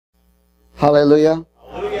Hallelujah.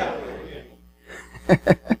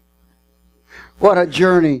 What a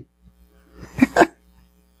journey.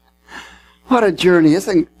 What a journey.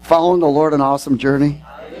 Isn't following the Lord an awesome journey?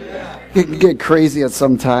 You can get crazy at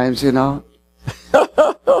sometimes, you know.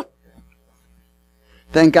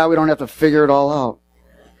 Thank God we don't have to figure it all out.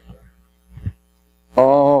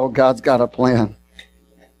 Oh, God's got a plan.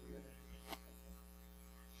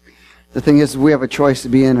 The thing is, we have a choice to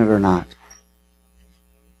be in it or not.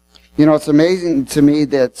 You know, it's amazing to me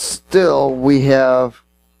that still we've got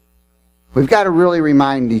to really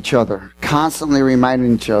remind each other, constantly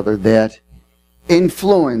reminding each other that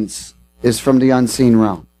influence is from the unseen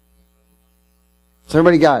realm. So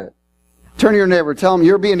everybody got it? Turn to your neighbor, tell them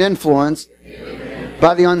you're being influenced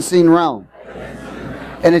by the unseen realm.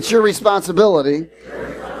 And it's your responsibility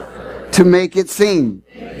to make it seen.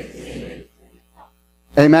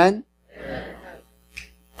 Amen?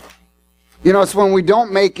 You know, it's when we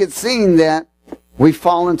don't make it seen that we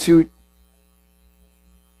fall into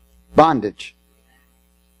bondage.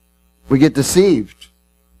 We get deceived.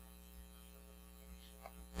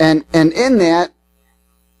 And in that,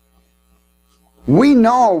 we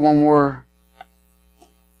know when we're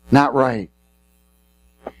not right.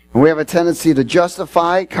 And we have a tendency to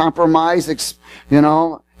justify, compromise,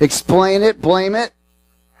 explain it, blame it,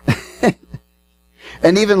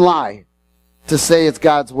 and even lie to say it's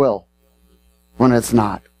God's will when it's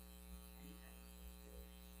not.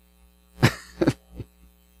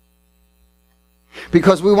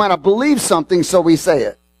 Because we want to believe something, so we say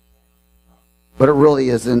it. But it really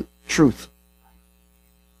isn't truth.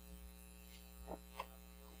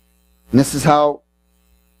 And this is how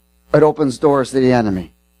it opens doors to the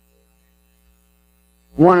enemy.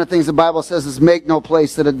 One of the things the Bible says is make no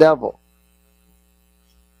place to the devil.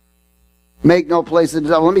 Make no place to the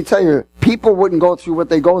devil. Let me tell you, people wouldn't go through what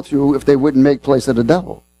they go through if they wouldn't make place to the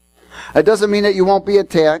devil. It doesn't mean that you won't be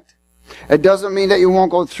attacked. It doesn't mean that you won't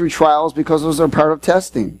go through trials, because those are part of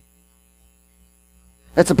testing.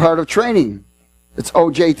 It's a part of training. It's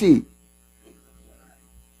OJT.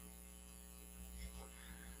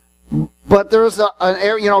 But there's an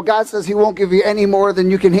area, God says He won't give you any more than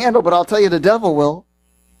you can handle, but I'll tell you the devil will.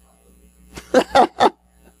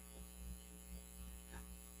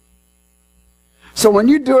 So when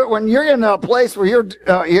you do it, when you're in a place where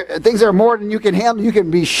things are more than you can handle, you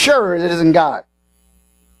can be sure it isn't God.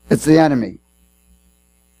 It's the enemy.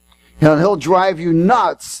 He'll drive you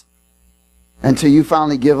nuts until you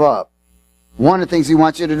finally give up. One of the things he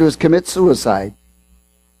wants you to do is commit suicide.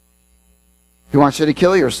 He wants you to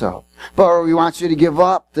kill yourself. But he wants you to give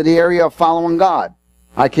up to the area of following God.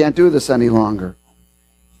 I can't do this any longer.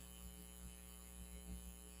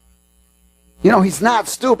 He's not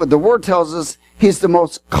stupid. The Word tells us he's the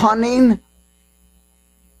most cunning,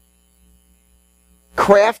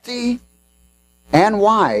 crafty, and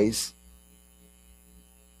wise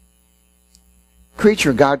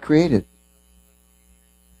creature God created.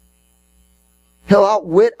 He'll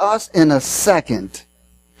outwit us in a second.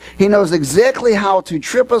 He knows exactly how to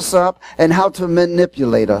trip us up and how to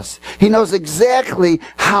manipulate us. He knows exactly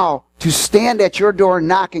how to stand at your door and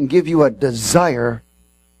knock and give you a desire.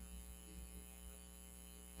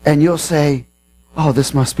 And you'll say, oh,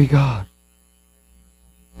 this must be God.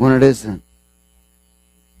 When it isn't.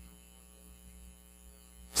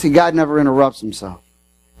 See, God never interrupts Himself.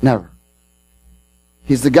 Never.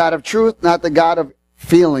 He's the God of truth, not the God of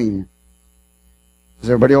feeling. Is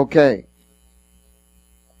everybody okay?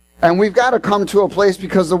 And we've got to come to a place,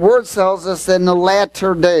 because the Word tells us that in the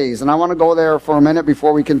latter days, and I want to go there for a minute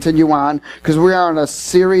before we continue on, because we are in a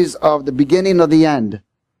series of the beginning of the end.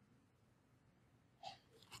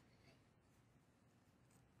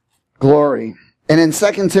 Glory. And in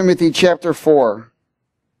 2 Timothy chapter 4,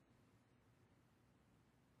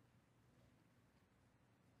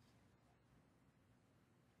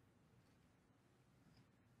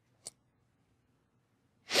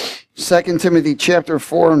 Second Timothy chapter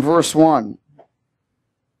 4 and verse 1.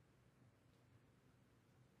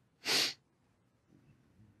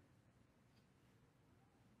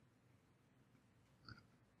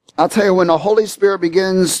 I'll tell you, when the Holy Spirit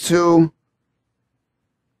begins to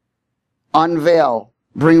unveil,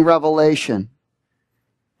 bring revelation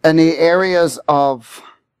in the areas of,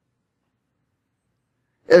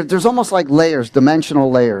 there's almost like layers,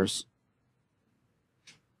 dimensional layers.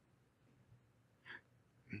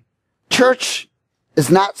 Church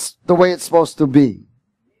is not the way it's supposed to be.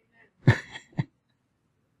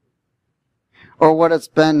 Or what it's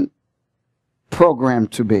been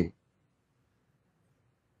programmed to be.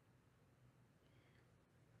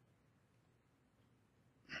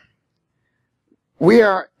 We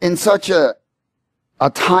are in such a a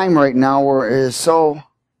time right now where it is so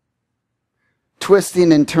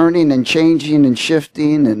twisting and turning and changing and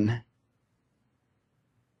shifting, and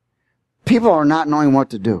people are not knowing what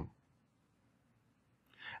to do.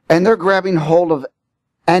 And they're grabbing hold of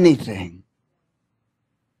anything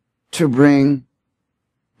to bring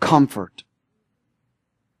comfort.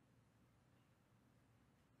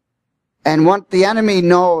 And what the enemy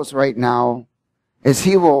knows right now is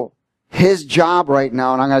his job right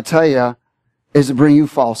now, and I'm going to tell you, is to bring you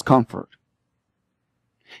false comfort.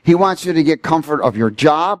 He wants you to get comfort of your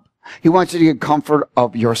job. He wants you to get comfort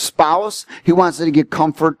of your spouse. He wants you to get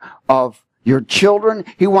comfort of your children.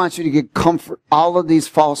 He wants you to get comfort, all of these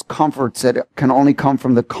false comforts that can only come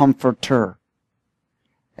from the Comforter.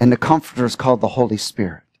 And the Comforter is called the Holy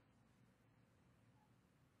Spirit.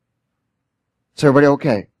 Is everybody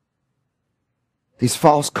okay? These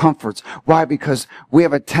false comforts. Why? Because we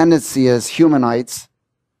have a tendency as humanites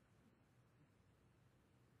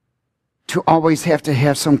to always have to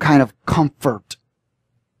have some kind of comfort.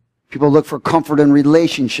 People look for comfort in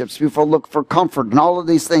relationships. People look for comfort in all of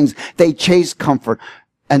these things. They chase comfort.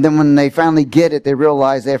 And then when they finally get it, they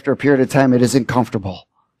realize after a period of time it isn't comfortable.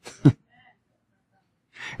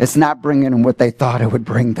 It's not bringing them what they thought it would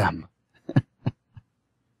bring them.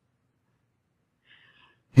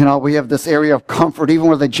 You know, we have this area of comfort, even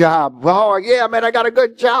with a job. Oh, yeah, man, I got a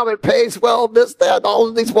good job. It pays well, this, that, all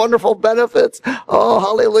of these wonderful benefits. Oh,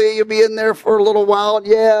 hallelujah, you'll be in there for a little while.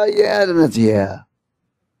 Yeah, and it's yeah.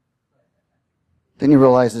 Then you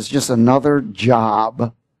realize it's just another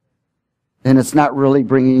job, and it's not really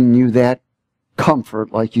bringing you that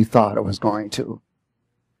comfort like you thought it was going to.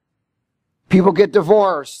 People get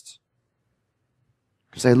divorced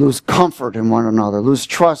because they lose comfort in one another, lose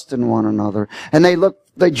trust in one another, and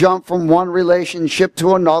they jump from one relationship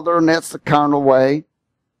to another, and that's the carnal way.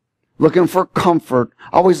 Looking for comfort,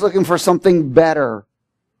 always looking for something better,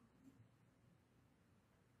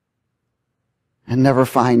 and never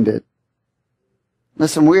find it.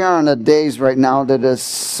 Listen, we are in a days right now that is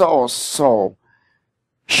so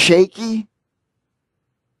shaky.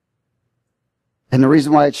 And the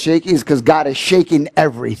reason why it's shaky is because God is shaking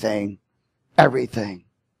everything. Everything.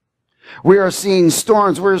 We are seeing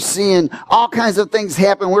storms. We're seeing all kinds of things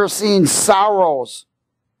happen. We're seeing sorrows.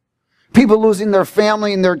 People losing their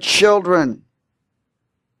family and their children.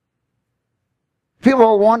 People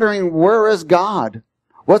are wondering, where is God?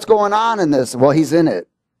 What's going on in this? Well, He's in it.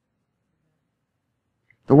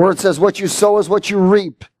 The Word says what you sow is what you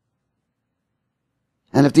reap.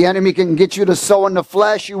 And if the enemy can get you to sow in the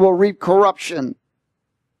flesh, you will reap corruption.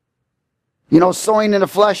 You know, sowing in the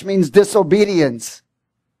flesh means disobedience.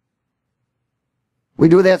 We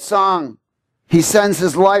do that song. He sends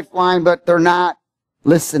His lifeline, but they're not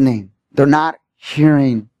listening. They're not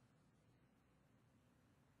hearing.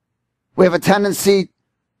 We have a tendency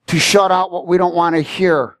to shut out what we don't want to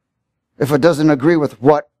hear if it doesn't agree with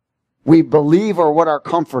what we believe or what our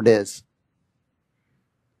comfort is.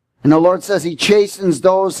 And the Lord says He chastens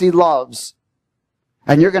those He loves.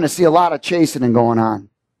 And you're going to see a lot of chastening going on.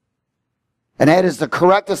 And that is to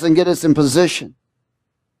correct us and get us in position.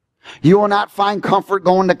 You will not find comfort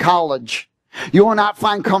going to college. You will not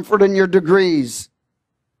find comfort in your degrees.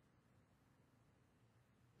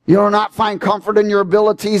 You will not find comfort in your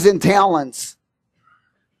abilities and talents.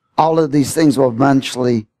 All of these things will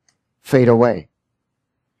eventually fade away.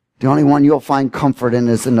 The only one you'll find comfort in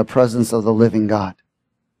is in the presence of the living God.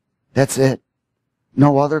 That's it.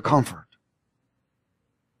 No other comfort.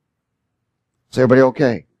 Is everybody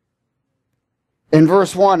okay? In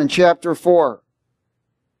verse 1 in chapter 4,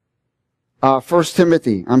 1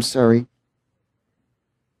 Timothy, I'm sorry.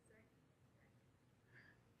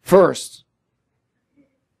 First.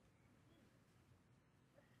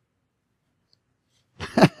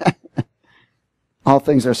 All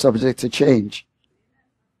things are subject to change.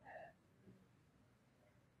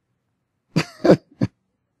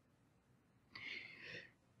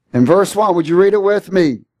 In verse 1, would you read it with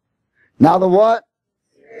me? Now the what?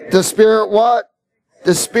 The Spirit what?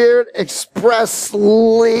 The Spirit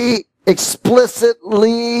explicitly,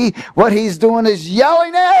 what He's doing is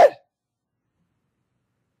yelling it.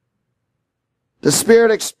 The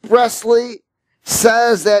Spirit expressly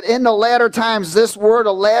says that in the latter times, this word,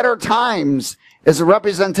 the latter times, is a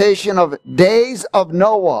representation of days of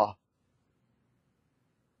Noah.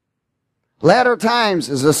 Latter times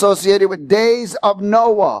is associated with days of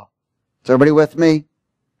Noah. Is everybody with me?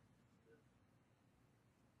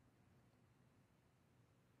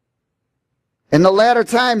 In the latter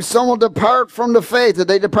times, some will depart from the faith. Did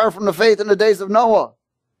they depart from the faith in the days of Noah?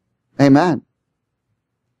 Amen.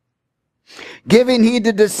 Giving heed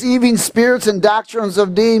to deceiving spirits and doctrines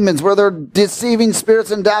of demons. Were there deceiving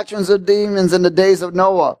spirits and doctrines of demons in the days of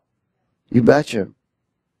Noah? You betcha.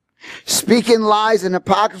 Speaking lies and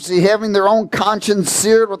hypocrisy, having their own conscience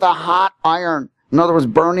seared with a hot iron. In other words,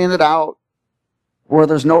 burning it out where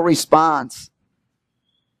there's no response.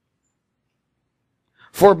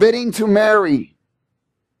 Forbidding to marry.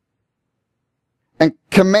 And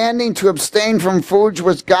commanding to abstain from foods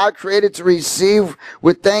which God created to receive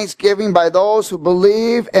with thanksgiving by those who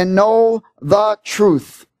believe and know the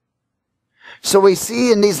truth. So we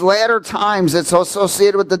see in these latter times, it's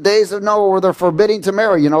associated with the days of Noah where they're forbidding to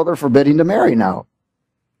marry. You know, they're forbidding to marry now.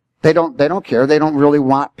 They don't care. They don't really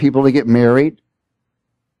want people to get married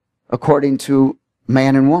according to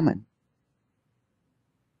man and woman.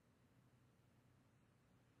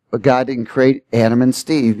 But God didn't create Adam and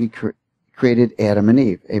Steve. He created Adam and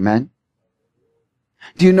Eve. Amen?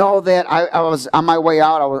 Do you know that I was on my way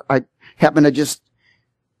out, I happened to just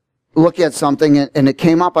look at something and it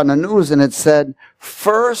came up on the news and it said,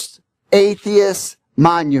 first atheist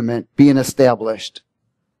monument being established.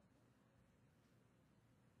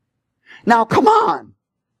 Now, come on.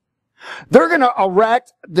 They're going to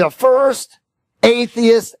erect the first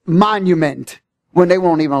atheist monument when they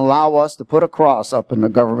won't even allow us to put a cross up in the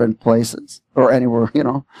government places or anywhere, you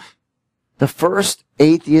know. The first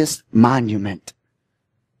atheist monument.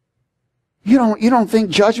 You don't think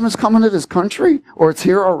judgment's coming to this country? Or it's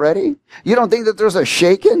here already? You don't think that there's a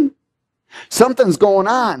shaking? Something's going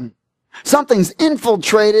on. Something's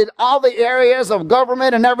infiltrated all the areas of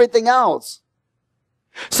government and everything else.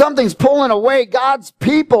 Something's pulling away God's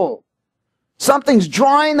people. Something's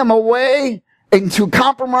drawing them away into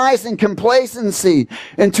compromise and complacency,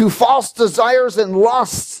 into false desires and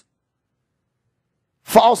lusts,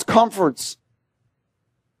 false comforts,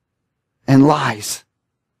 and lies,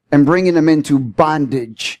 and bringing them into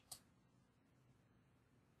bondage,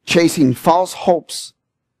 chasing false hopes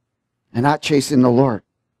and not chasing the Lord.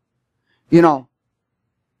 You know,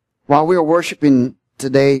 while we were worshiping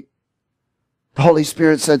today, the Holy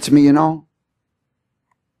Spirit said to me, you know,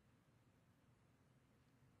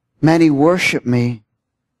 many worship me,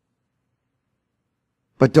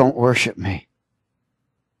 but don't worship me.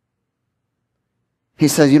 He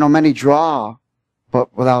says, you know, many draw,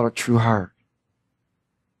 but without a true heart.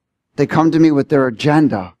 They come to me with their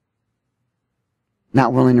agenda,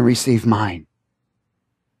 not willing to receive mine.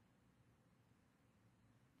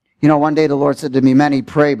 You know, one day the Lord said to me, many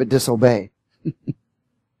pray but disobey.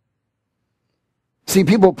 See,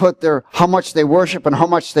 people put their how much they worship and how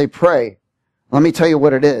much they pray. Let me tell you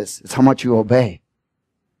what it is. It's how much you obey.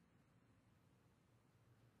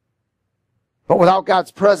 But without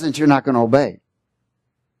God's presence, you're not going to obey.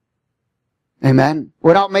 Amen?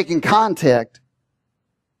 Without making contact,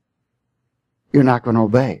 you're not going to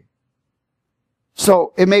obey.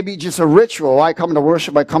 So it may be just a ritual. I come to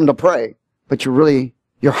worship, I come to pray. But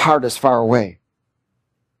your heart is far away.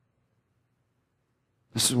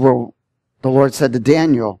 This is where the Lord said to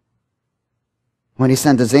Daniel, when he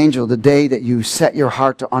sent his angel, the day that you set your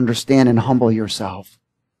heart to understand and humble yourself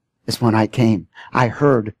is when I came. I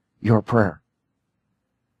heard your prayer.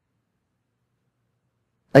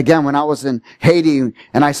 Again, when I was in Haiti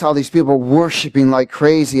and I saw these people worshiping like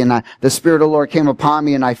crazy and the Spirit of the Lord came upon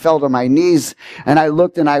me and I fell to my knees and I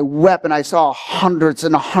looked and I wept and I saw hundreds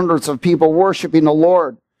and hundreds of people worshiping the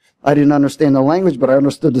Lord. I didn't understand the language, but I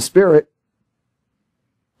understood the Spirit.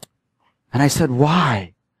 And I said,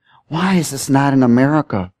 why? Why is this not in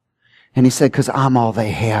America? And he said, because I'm all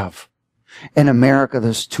they have. In America,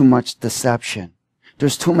 there's too much deception.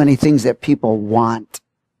 There's too many things that people want.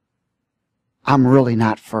 I'm really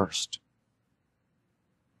not first.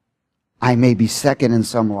 I may be second in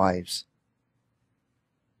some lives,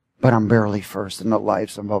 but I'm barely first in the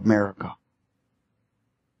lives of America.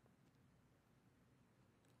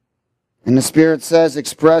 And the Spirit says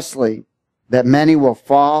expressly that many will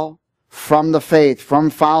fall from the faith,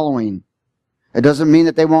 from following. It doesn't mean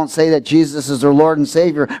that they won't say that Jesus is their Lord and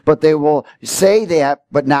Savior, but they will say that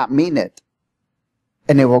but not mean it.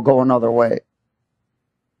 And they will go another way.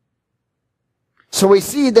 So we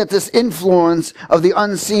see that this influence of the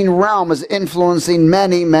unseen realm is influencing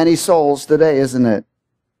many, many souls today, isn't it?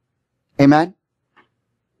 Amen?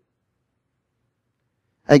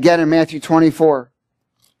 Again in Matthew 24.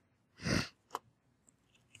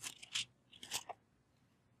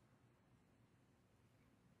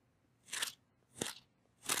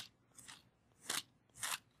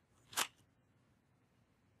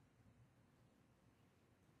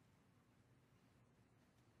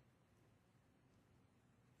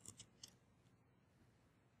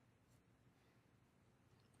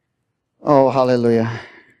 Oh, hallelujah.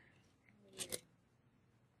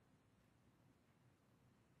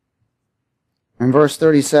 In verse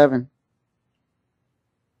 37,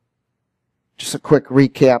 just a quick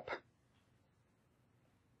recap.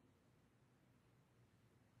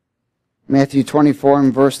 Matthew 24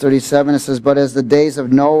 and verse 37, it says, "But as the days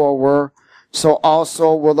of Noah were, so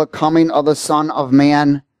also will the coming of the Son of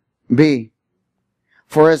Man be.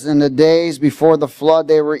 For as in the days before the flood,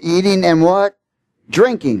 they were eating and what?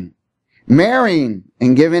 Drinking, marrying,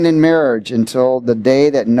 and giving in marriage until the day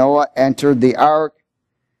that Noah entered the ark,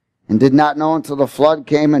 and did not know until the flood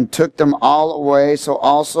came and took them all away. So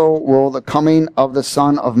also will the coming of the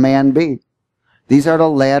Son of Man be." These are the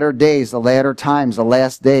latter days, the latter times, the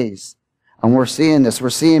last days. And we're seeing this. We're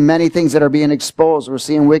seeing many things that are being exposed. We're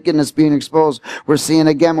seeing wickedness being exposed. We're seeing,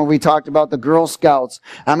 again, when we talked about the Girl Scouts.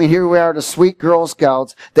 I mean, here we are, the sweet Girl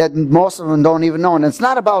Scouts that most of them don't even know. And it's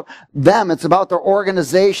not about them. It's about their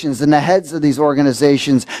organizations and the heads of these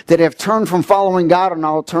organizations that have turned from following God and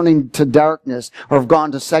now turning to darkness or have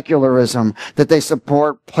gone to secularism, that they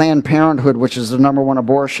support Planned Parenthood, which is the #1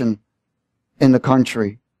 abortion in the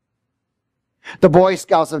country. The Boy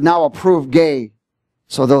Scouts have now approved gay.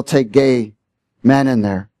 So they'll take gay men in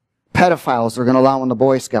there. Pedophiles are going to allow in the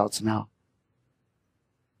Boy Scouts now.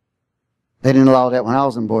 They didn't allow that when I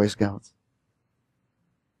was in Boy Scouts.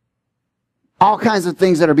 All kinds of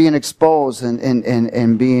things that are being exposed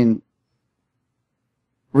and being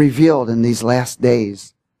revealed in these last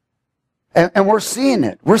days. And we're seeing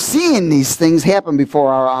it. We're seeing these things happen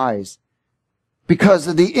before our eyes. Because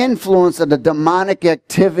of the influence of the demonic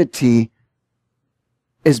activity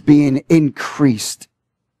is being increased.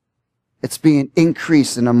 It's being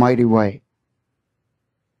increased in a mighty way.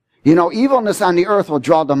 You know, evilness on the earth will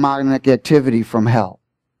draw demonic activity from hell.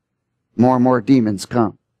 More and more demons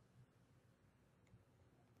come.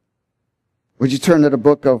 Would you turn to the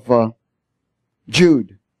book of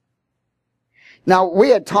Jude? Now, we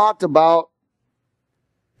had talked about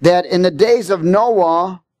that in the days of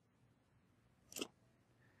Noah,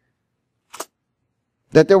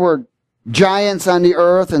 that there were giants on the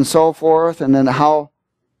earth and so forth, and then how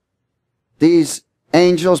these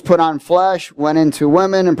angels put on flesh, went into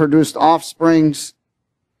women, and produced offsprings.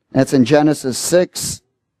 That's in Genesis 6.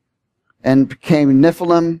 And became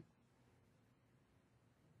Nephilim.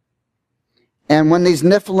 And when these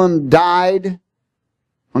Nephilim died,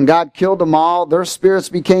 when God killed them all, their spirits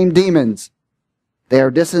became demons. They are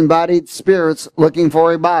disembodied spirits looking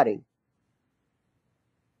for a body.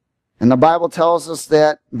 And the Bible tells us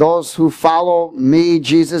that those who follow me,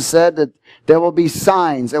 Jesus said, that there will be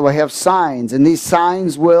signs. They will have signs. And these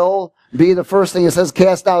signs will be, the first thing it says,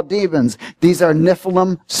 cast out demons. These are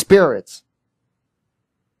Nephilim spirits.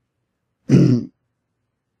 And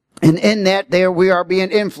in that, there we are being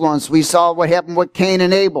influenced. We saw what happened with Cain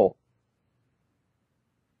and Abel,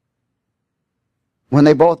 when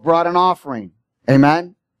they both brought an offering.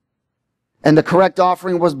 Amen? And the correct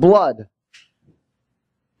offering was blood.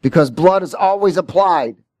 Because blood is always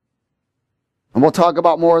applied. And we'll talk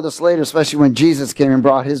about more of this later, especially when Jesus came and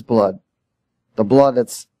brought his blood. The blood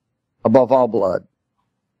that's above all blood.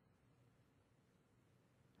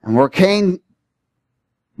 And where Cain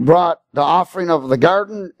brought the offering of the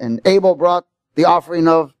garden, and Abel brought the offering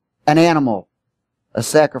of an animal, a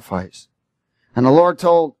sacrifice. And the Lord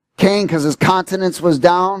told Cain, because his countenance was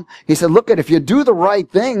down, he said, look, if you do the right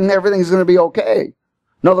thing, everything's going to be okay.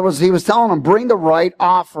 In other words, he was telling him, bring the right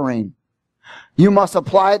offering. You must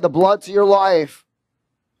apply the blood to your life,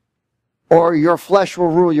 or your flesh will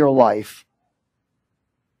rule your life.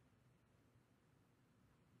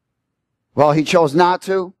 Well, he chose not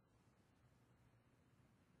to.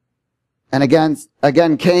 And again,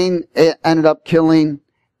 Cain ended up killing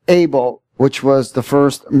Abel, which was the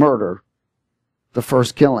first murder, the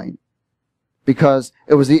first killing. Because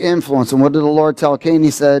it was the influence. And what did the Lord tell Cain?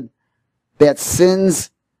 He said, that sin's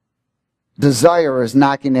desire is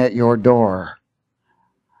knocking at your door.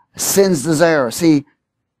 Sin's desire. See,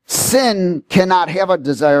 sin cannot have a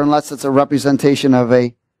desire unless it's a representation of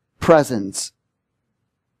a presence.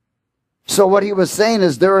 So what he was saying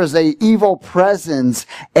is there is an evil presence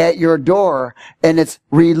at your door, and it's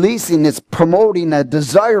releasing, it's promoting a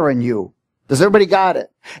desire in you. Does everybody got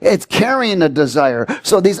it? It's carrying a desire.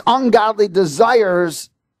 So these ungodly desires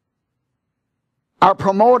are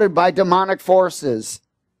promoted by demonic forces.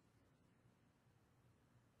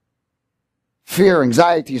 Fear,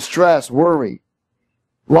 anxiety, stress, worry,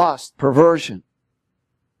 lust, perversion.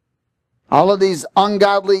 All of these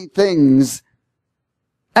ungodly things,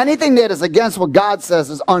 anything that is against what God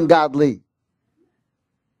says is ungodly.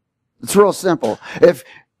 It's real simple. If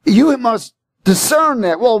you must discern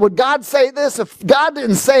that, well, would God say this? If God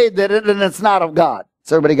didn't say that, then it's not of God.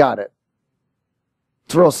 So everybody got it?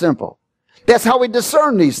 It's real simple. That's how we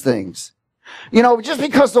discern these things. You know, just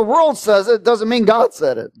because the world says it doesn't mean God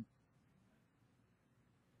said it.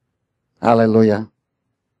 Hallelujah.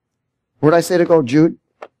 Where'd I say to go, Jude?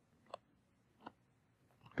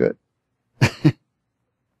 Good.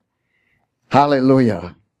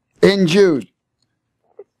 Hallelujah. In Jude.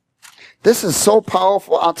 This is so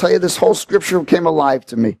powerful. I'll tell you, this whole scripture came alive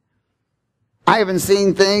to me. I haven't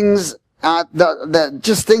seen things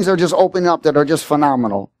that things are just opening up that are just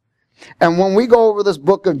phenomenal. And when we go over this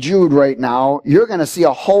book of Jude right now, you're going to see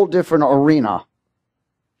a whole different arena.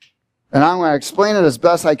 And I'm going to explain it as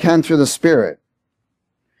best I can through the Spirit.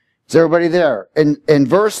 Is everybody there? In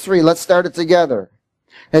verse 3, let's start it together.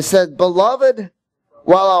 It said, Beloved,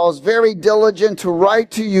 while I was very diligent to write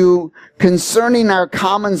to you concerning our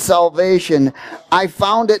common salvation, I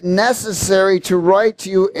found it necessary to write to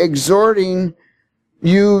you, exhorting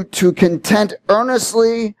you to contend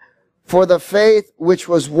earnestly for the faith which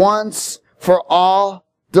was once for all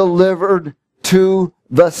delivered to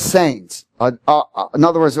the saints. In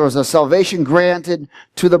other words, there was a salvation granted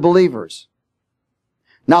to the believers.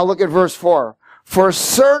 Now look at verse 4. For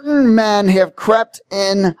certain men have crept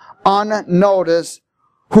in unnoticed,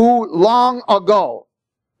 who long ago.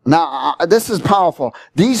 Now, this is powerful.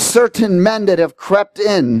 These certain men that have crept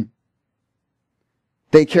in,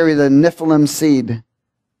 they carry the Nephilim seed.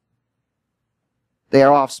 They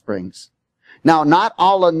are offsprings. Now, not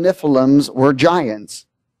all the Nephilims were giants.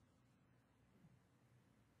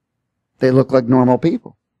 They look like normal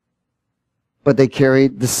people. But they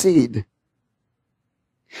carried the seed.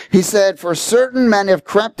 He said, for certain men have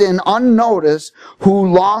crept in unnoticed, who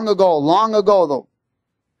long ago though.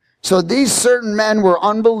 So these certain men were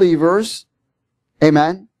unbelievers,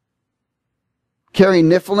 amen, carrying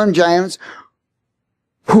Nephilim giants,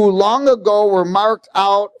 who long ago were marked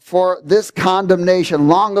out for this condemnation.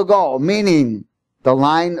 Long ago, meaning the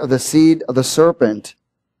line of the seed of the serpent,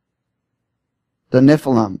 the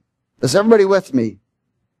Nephilim. Is everybody with me?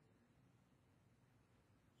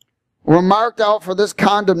 Were marked out for this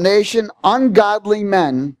condemnation, ungodly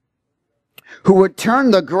men who would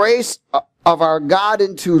turn the grace of our God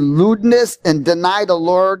into lewdness and deny the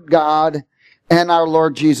Lord God and our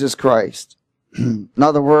Lord Jesus Christ. In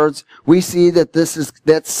other words, we see that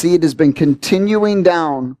that seed has been continuing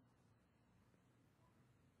down.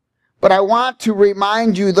 But I want to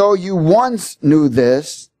remind you, though you once knew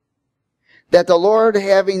this, that the Lord,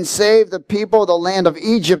 having saved the people of the land of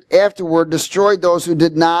Egypt, afterward destroyed those who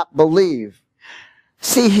did not believe.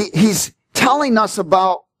 See, he's telling us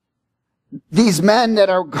about these men that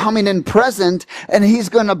are coming in present, and he's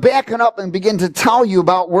going to back it up and begin to tell you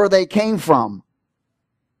about where they came from.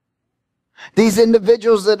 These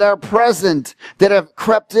individuals that are present, that have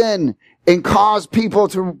crept in and caused people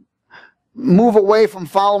to move away from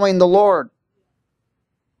following the Lord.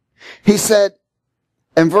 He said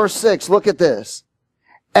in verse 6, look at this.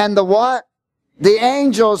 And the what? The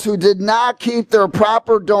angels who did not keep their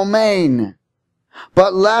proper domain,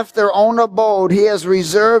 but left their own abode, he has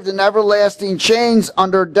reserved in everlasting chains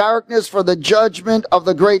under darkness for the judgment of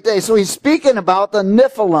the great day. So he's speaking about the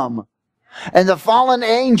Nephilim and the fallen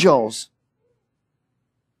angels.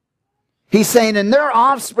 He's saying, and their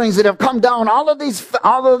offsprings that have come down, all of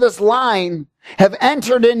this line have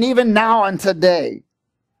entered in even now and today.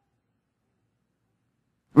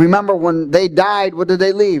 Remember, when they died, what did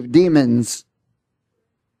they leave? Demons.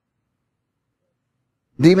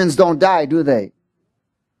 Demons don't die, do they?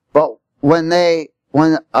 But when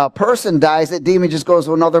a person dies, that demon just goes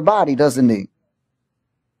to another body, doesn't he?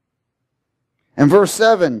 In verse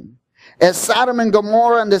 7, as Sodom and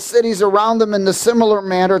Gomorrah and the cities around them in the similar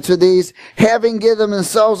manner to these, having given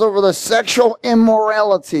themselves over to sexual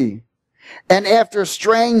immorality, and after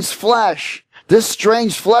strange flesh. This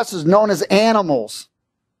strange flesh is known as animals.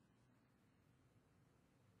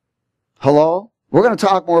 Hello? We're going to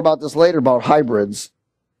talk more about this later, about hybrids.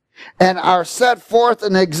 And are set forth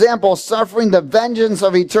an example, suffering the vengeance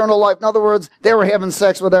of eternal life. In other words, they were having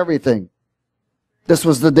sex with everything. This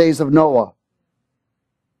was the days of Noah.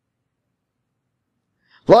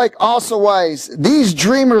 Like also wise, these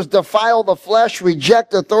dreamers defile the flesh,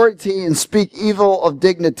 reject authority, and speak evil of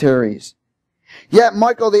dignitaries. Yet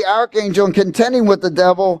Michael the archangel, in contending with the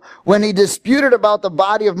devil, when he disputed about the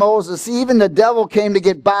body of Moses, even the devil came to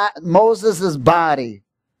get Moses' body.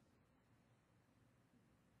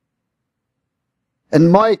 And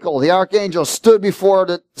Michael, the archangel, stood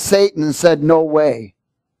before Satan and said, no way.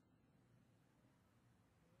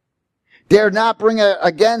 Dared not bring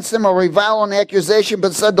against him a revile and accusation,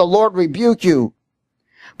 but said, the Lord rebuke you.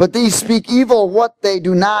 But these speak evil of what they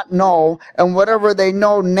do not know, and whatever they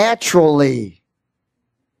know naturally.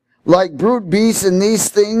 Like brute beasts in these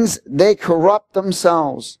things, they corrupt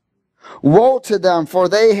themselves. Woe to them, for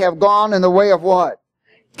they have gone in the way of what?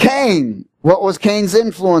 Cain. What was Cain's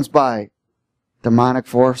influenced by? Demonic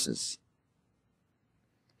forces.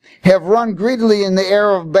 Have run greedily in the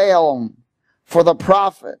air of Balaam for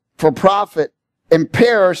profit, and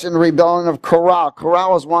perished in the rebellion of Korah. Korah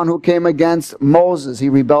was one who came against Moses. He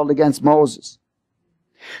rebelled against Moses.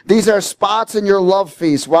 These are spots in your love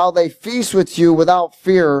feast, while they feast with you without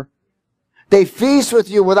fear. They feast with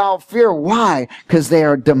you without fear. Why? Because they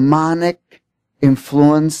are demonic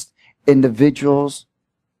influenced individuals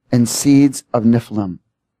and seeds of Nephilim.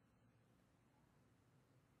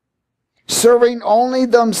 Serving only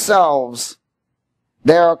themselves.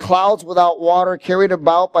 They are clouds without water, carried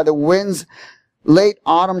about by the winds, late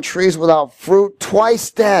autumn trees without fruit, twice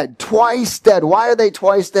dead, twice dead. Why are they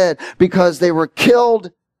twice dead? Because they were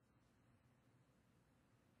killed,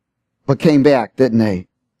 but came back, didn't they?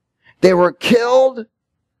 They were killed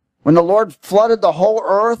when the Lord flooded the whole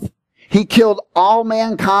earth. He killed all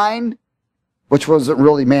mankind, which wasn't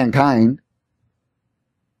really mankind.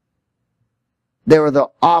 They were the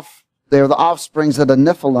offsprings of the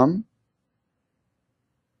Nephilim,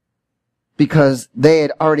 because they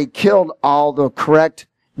had already killed all the correct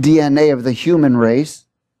DNA of the human race.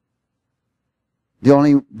 The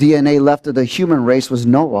only DNA left of the human race was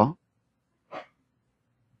Noah.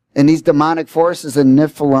 And these demonic forces in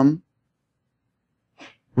Nephilim,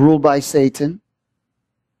 ruled by Satan,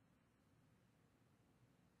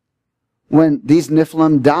 when these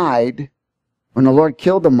Nephilim died, when the Lord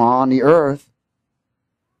killed them all on the earth,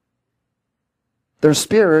 their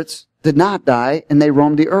spirits did not die and they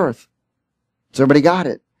roamed the earth. So everybody got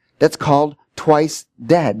it. That's called twice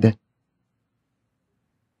dead.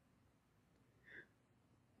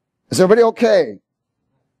 Is everybody okay?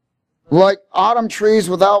 Like autumn trees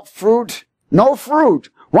without fruit. No fruit.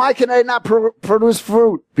 Why can they not produce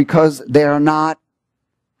fruit? Because they are not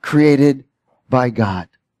created by God.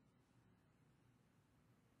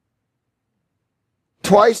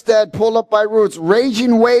 Twice dead, pulled up by roots,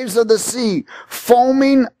 raging waves of the sea,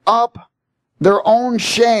 foaming up their own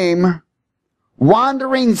shame,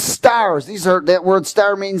 wandering stars. That word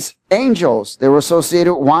star means angels. They were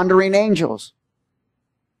associated with wandering angels.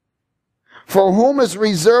 For whom is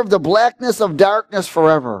reserved the blackness of darkness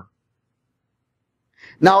forever.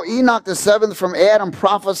 Now Enoch the seventh from Adam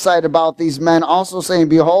prophesied about these men, also saying,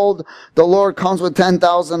 Behold, the Lord comes with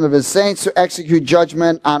 10,000 of his saints to execute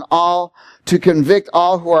judgment on all, to convict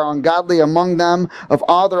all who are ungodly among them of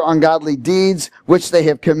all their ungodly deeds, which they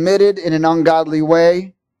have committed in an ungodly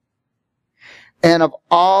way, and of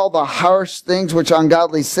all the harsh things which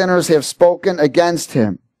ungodly sinners have spoken against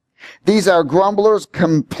him. These are grumblers,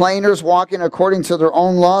 complainers, walking according to their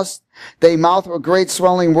own lust. They mouth with great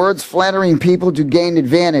swelling words, flattering people to gain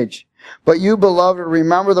advantage. But you, beloved,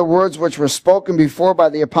 remember the words which were spoken before by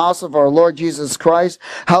the apostle of our Lord Jesus Christ,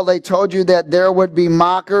 how they told you that there would be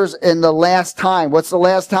mockers in the last time. What's the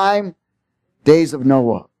last time? Days of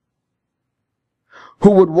Noah.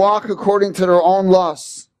 Who would walk according to their own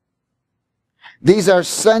lusts. These are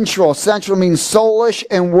sensual. Sensual means soulish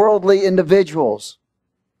and worldly individuals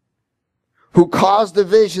who cause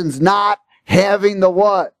divisions, not having the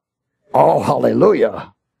what? Oh,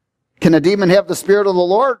 hallelujah. Can a demon have the Spirit of the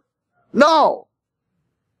Lord? No.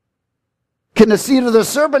 Can the seed of the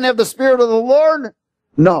serpent have the Spirit of the Lord?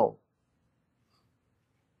 No.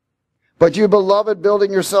 But you, beloved,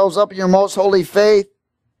 building yourselves up in your most holy faith,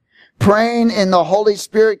 praying in the Holy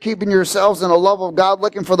Spirit, keeping yourselves in the love of God,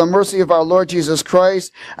 looking for the mercy of our Lord Jesus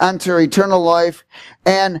Christ unto eternal life,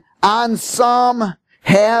 and on some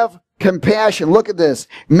have compassion. Look at this.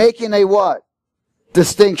 Making a what?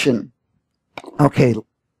 Distinction. Okay.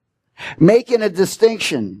 Making a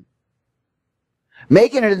distinction.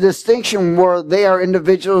 Making a distinction where they are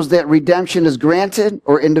individuals that redemption is granted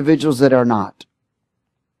or individuals that are not.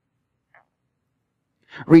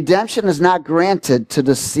 Redemption is not granted to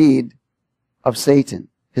the seed of Satan,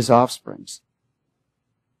 his offsprings.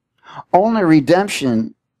 Only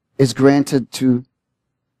redemption is granted to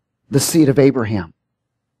the seed of Abraham,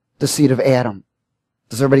 the seed of Adam.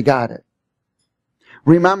 Does everybody got it?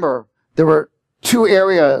 Remember, there were two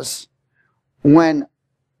areas when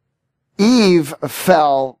Eve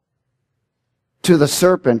fell to the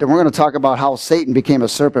serpent, and we're going to talk about how Satan became a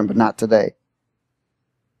serpent, but not today.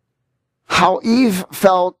 How Eve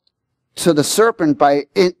fell to the serpent by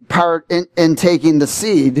in taking the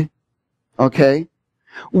seed, okay?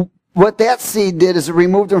 What that seed did is it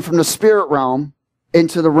removed him from the spirit realm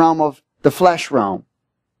into the realm of the flesh realm.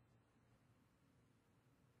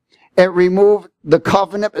 It removed the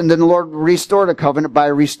covenant, and then the Lord restored the covenant by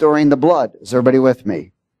restoring the blood. Is everybody with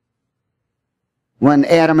me? When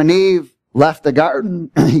Adam and Eve left the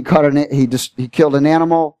garden. He killed an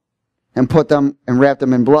animal and put them and wrapped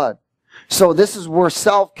them in blood. So this is where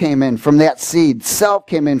self came in from that seed. Self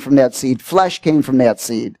came in from that seed. Flesh came from that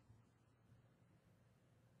seed.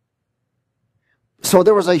 So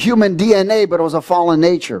there was a human DNA, but it was a fallen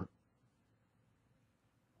nature.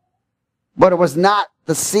 But it was not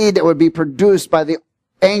the seed that would be produced by the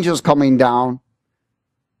angels coming down.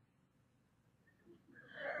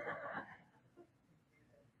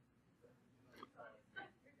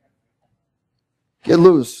 Get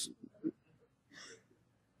loose.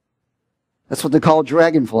 That's what they call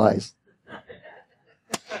dragonflies.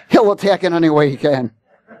 He'll attack in any way he can.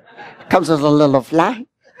 Comes as a little fly.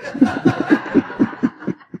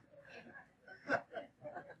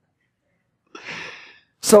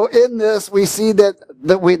 So in this, we see that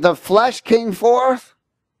the flesh came forth.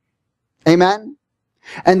 Amen.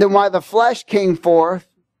 And then while the flesh came forth,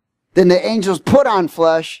 then the angels put on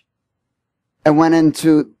flesh and went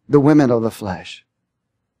into the women of the flesh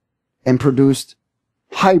and produced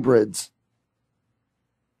hybrids,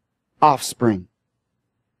 offspring,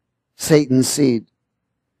 Satan's seed.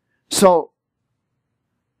 So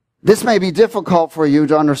this may be difficult for you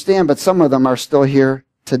to understand, but some of them are still here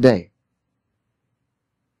today.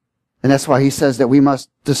 And that's why he says that we must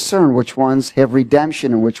discern which ones have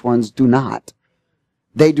redemption and which ones do not.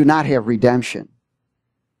 They do not have redemption.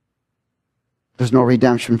 There's no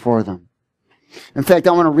redemption for them. In fact,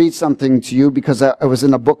 I want to read something to you because I was in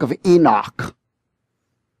the book of Enoch.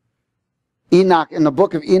 Enoch, in the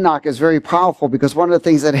book of Enoch is very powerful because one of the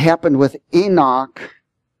things that happened with Enoch,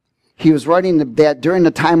 he was writing that during the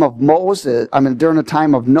time of during the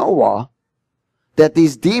time of Noah, that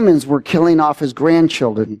these demons were killing off his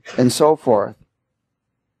grandchildren and so forth.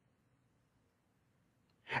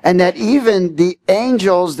 And that even the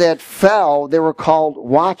angels that fell, they were called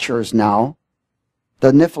watchers now.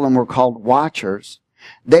 The Nephilim were called watchers.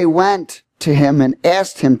 They went to him and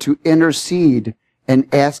asked him to intercede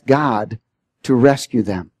and ask God to rescue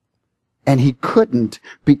them. And he couldn't,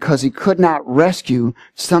 because he could not rescue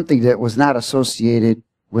something that was not associated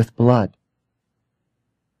with blood.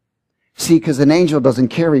 See, because an angel doesn't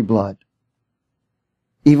carry blood.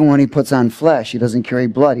 Even when he puts on flesh, he doesn't carry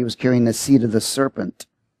blood. He was carrying the seed of the serpent,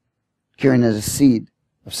 carrying the seed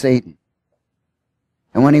of Satan.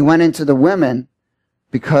 And when he went into the women,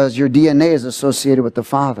 because your DNA is associated with the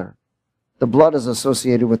Father, the blood is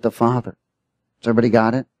associated with the Father. Has everybody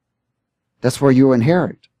got it? That's where you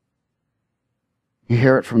inherit. You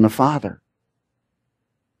inherit from the Father.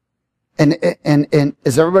 And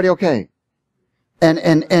is everybody okay? And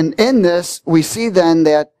in this, we see then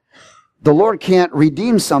that the Lord can't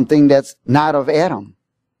redeem something that's not of Adam.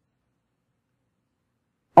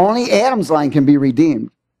 Only Adam's line can be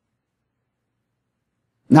redeemed.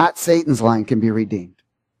 Not Satan's line can be redeemed.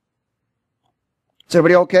 Is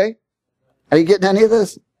everybody okay? Are you getting any of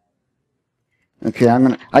this? Okay,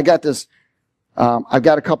 I got this. I've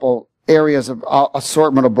got a couple areas of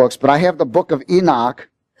assortment of books, but I have the book of Enoch,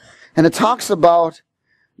 and it talks about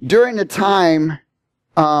during the time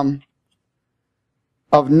of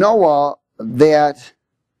Noah that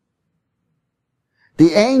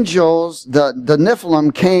the angels, the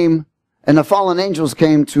Nephilim came, and the fallen angels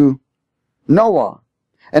came to Noah.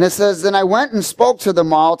 And it says, "Then I went and spoke to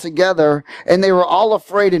them all together, and they were all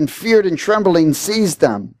afraid and feared and trembling seized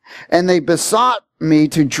them. And they besought me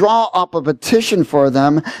to draw up a petition for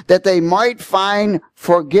them that they might find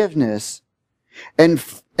forgiveness and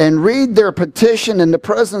read their petition in the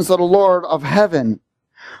presence of the Lord of heaven.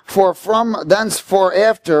 For from thenceforth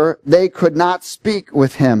after they could not speak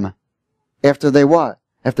with him." After they what?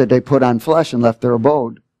 After they put on flesh and left their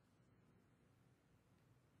abode.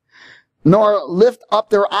 "Nor lift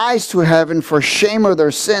up their eyes to heaven for shame of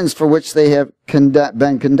their sins for which they have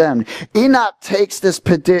been condemned." Enoch takes this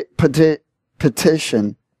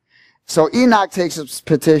petition. So Enoch takes this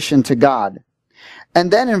petition to God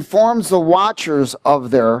and then informs the watchers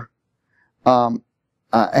of their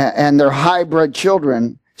and their hybrid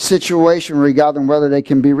children situation regarding whether they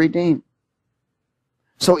can be redeemed.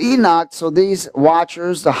 So Enoch, so these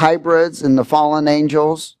watchers, the hybrids and the fallen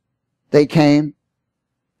angels, they came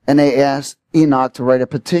and they asked Enoch to write a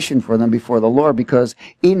petition for them before the Lord because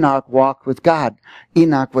Enoch walked with God.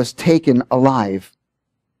 Enoch was taken alive.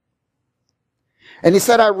 And he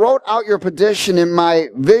said, "I wrote out your petition in my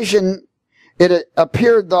vision. It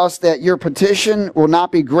appeared thus that your petition will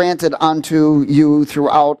not be granted unto you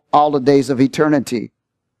throughout all the days of eternity,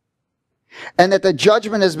 and that the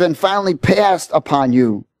judgment has been finally passed upon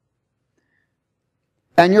you.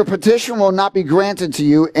 And your petition will not be granted to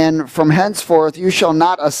you, and from henceforth you shall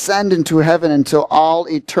not ascend into heaven until all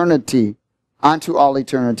eternity unto all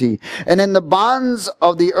eternity. And in the bonds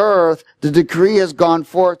of the earth, the decree has gone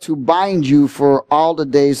forth to bind you for all the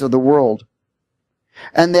days of the world.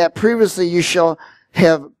 And that previously you shall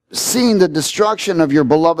have seen the destruction of your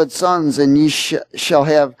beloved sons, and ye shall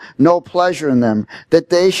have no pleasure in them, that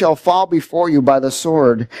they shall fall before you by the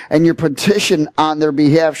sword, and your petition on their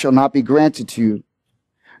behalf shall not be granted to you,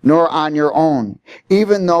 nor on your own,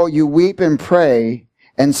 even though you weep and pray,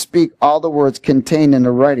 and speak all the words contained in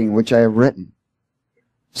the writing which I have written.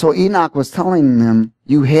 So Enoch was telling them,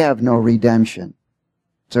 you have no redemption.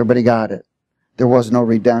 So everybody got it. There was no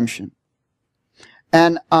redemption.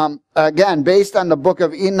 And again, based on the book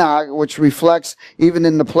of Enoch, which reflects even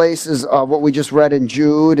in the places of what we just read in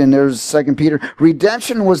Jude, and there's 2 Peter,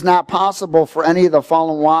 redemption was not possible for any of the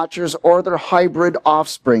fallen watchers or their hybrid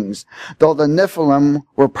offsprings, though the Nephilim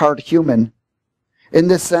were part human. In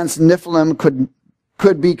this sense, Nephilim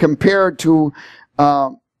could be compared to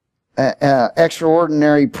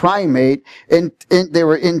extraordinary primate. They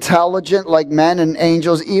were intelligent like men and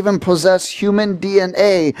angels, even possessed human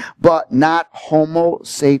DNA, but not Homo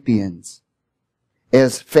sapiens,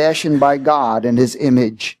 as fashioned by God in his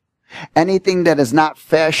image. Anything that is not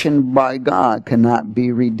fashioned by God cannot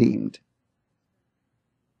be redeemed.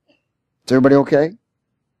 Is everybody okay?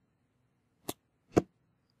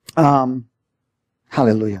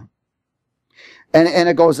 Hallelujah. And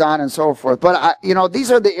it goes on and so forth. But,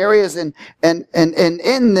 these are the areas, and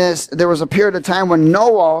in this, there was a period of time when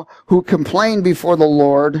Noah, who complained before the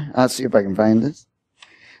Lord, let's see if I can find this.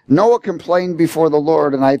 Noah complained before the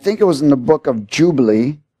Lord, and I think it was in the book of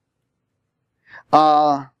Jubilee.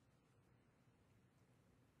 Look,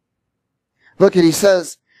 he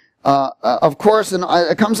says, of course, and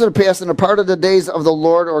it comes to pass in a part of the days of the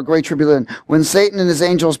Lord or great tribulation, when Satan and his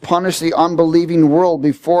angels punish the unbelieving world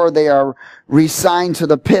before they are resigned to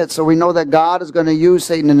the pit. So we know that God is going to use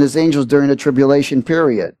Satan and his angels during the tribulation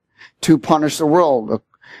period to punish the world.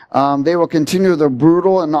 They will continue the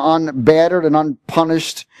brutal and unbattered and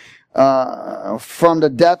unpunished from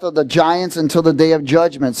the death of the giants until the day of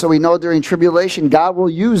judgment. So we know during tribulation, God will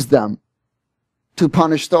use them to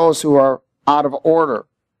punish those who are out of order.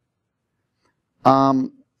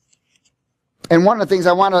 And one of the things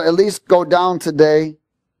I want to at least go down today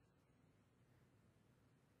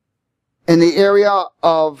in the area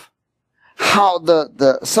of how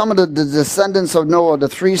some of the descendants of Noah, the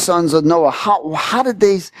three sons of Noah, how did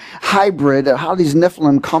these hybrid, how did these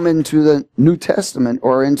Nephilim come into the New Testament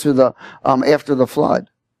or into the after the flood?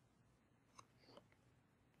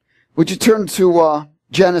 Would you turn to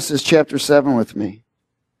Genesis chapter 7 with me?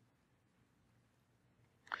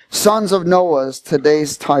 Sons of Noah is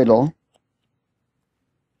today's title.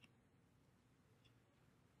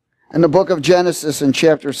 In the book of Genesis in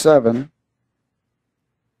chapter 7.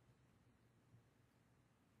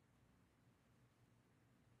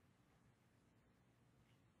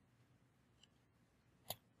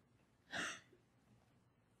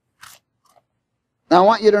 Now I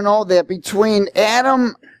want you to know that between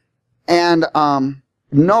Adam and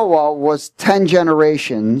Noah was 10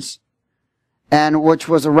 generations, and which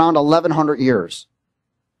was around 1,100 years.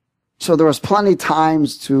 So there was plenty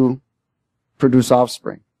times to produce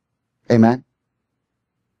offspring. Amen?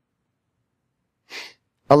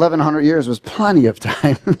 1,100 years was plenty of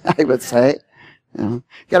time, I would say. You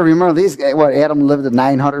got to remember, these guys, Adam lived at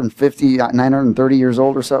 930 years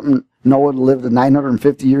old or something. Noah lived at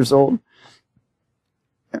 950 years old.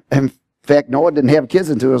 In fact, Noah didn't have kids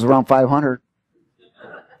until he was around 500.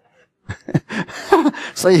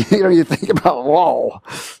 So, you think about, whoa.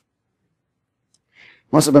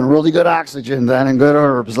 Must have been really good oxygen then and good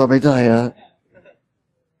herbs, let me tell you.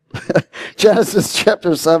 Genesis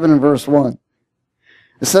chapter 7 and verse 1.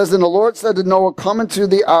 It says, "And the Lord said to Noah, come into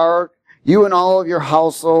the ark, you and all of your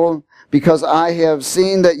household, because I have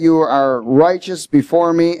seen that you are righteous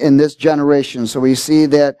before me in this generation." So we see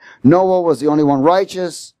that Noah was the only one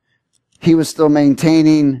righteous. He was still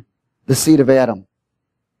maintaining the seed of Adam.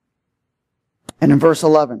 And in verse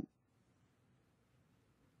 11.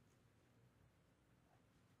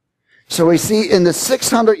 So we see in the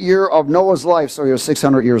 600th year of Noah's life, so he was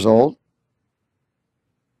 600 years old.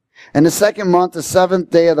 In the second month, the 7th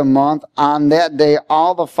day of the month, on that day,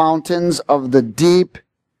 all the fountains of the deep,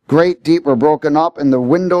 great deep, were broken up, and the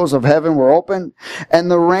windows of heaven were opened. And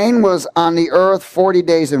the rain was on the earth 40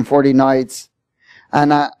 days and 40 nights.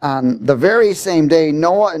 And on the very same day,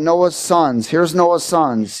 Noah and Noah's sons, here's Noah's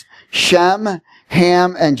sons, Shem,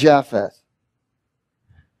 Ham, and Japheth.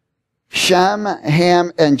 Shem,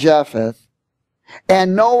 Ham, and Japheth.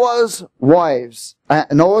 And Noah's wife,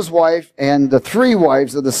 and the three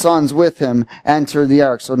wives of the sons with him entered the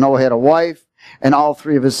ark. So Noah had a wife, and all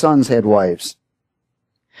 3 of his sons had wives.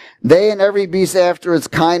 They and every beast after its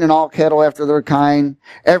kind, and all cattle after their kind,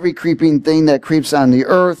 every creeping thing that creeps on the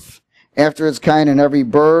earth after its kind, and every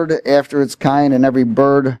bird after its kind, and every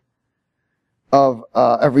bird of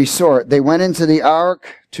every sort. They went into the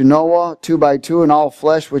ark to Noah 2 by 2, and all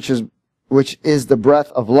flesh, which is the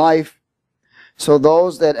breath of life. So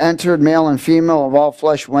those that entered, male and female of all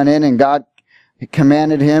flesh, went in, and God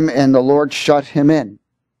commanded him, and the Lord shut him in.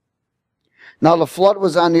 Now the flood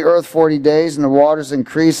was on the earth 40 days, and the waters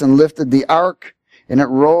increased and lifted the ark, and it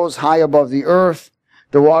rose high above the earth.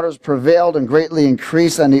 The waters prevailed and greatly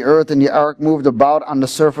increased on the earth, and the ark moved about on the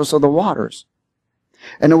surface of the waters.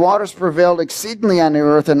 And the waters prevailed exceedingly on the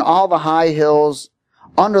earth, and all the high hills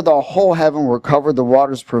under the whole heaven were covered. The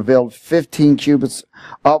waters prevailed 15 cubits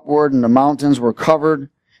upward, and the mountains were covered.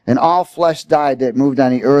 And all flesh died that moved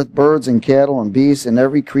on the earth, birds and cattle and beasts, and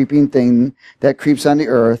every creeping thing that creeps on the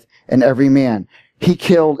earth, and every man. He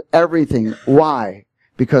killed everything. Why?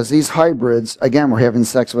 Because these hybrids, again, were having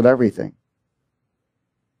sex with everything.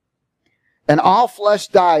 And all flesh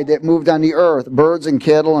died that moved on the earth, birds and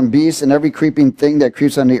cattle and beasts, and every creeping thing that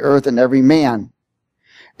creeps on the earth, and every man.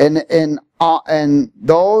 And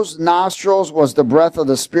those nostrils was the breath of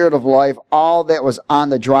the Spirit of life. All that was on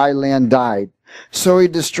the dry land died. So he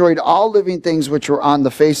destroyed all living things which were on the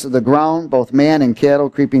face of the ground, both man and cattle,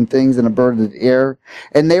 creeping things, and a bird of the air.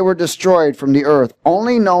 And they were destroyed from the earth.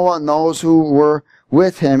 Only Noah and those who were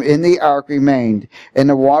with him in the ark remained. And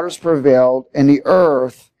the waters prevailed in the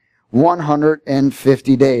earth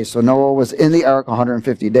 150 days. So Noah was in the ark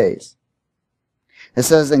 150 days. It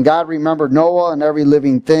says, and God remembered Noah and every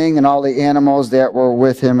living thing and all the animals that were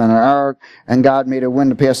with him in the ark. And God made a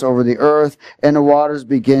wind to pass over the earth, and the waters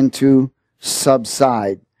began to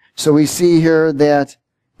subside. So we see here that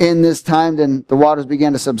in this time, then the waters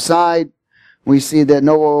began to subside. We see that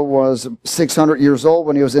Noah was 600 years old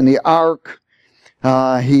when he was in the ark.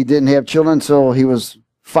 He didn't have children until he was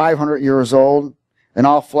 500 years old. And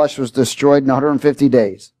all flesh was destroyed in 150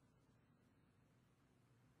 days.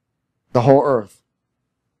 The whole earth.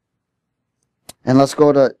 And let's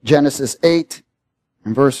go to Genesis 8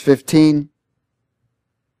 and verse 15.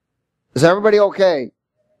 Is everybody okay?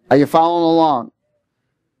 Are you following along?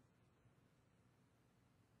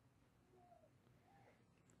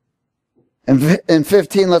 In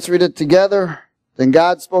 15, let's read it together. Then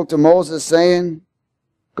God spoke to Moses, saying,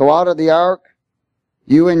 go out of the ark,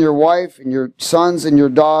 you and your wife and your sons and your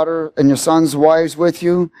daughter and your sons' wives with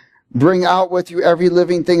you. Bring out with you every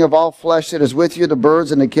living thing of all flesh that is with you, the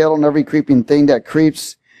birds and the cattle and every creeping thing that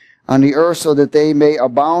creeps on the earth, so that they may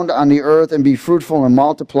abound on the earth and be fruitful and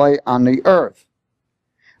multiply on the earth.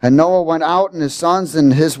 And Noah went out, and his sons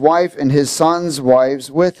and his wife and his sons' wives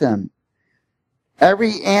with him.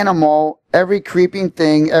 Every animal, every creeping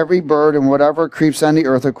thing, every bird, and whatever creeps on the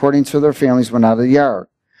earth according to their families went out of the ark.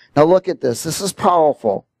 Now look at this. This is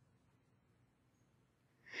powerful.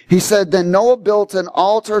 He said, then Noah built an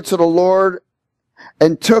altar to the Lord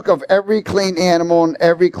and took of every clean animal and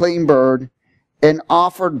every clean bird and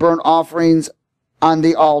offered burnt offerings on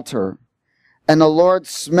the altar. And the Lord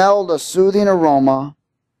smelled a soothing aroma.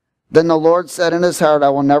 Then the Lord said in his heart, I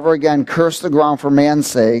will never again curse the ground for man's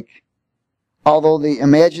sake. Although the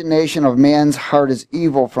imagination of man's heart is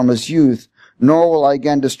evil from his youth, nor will I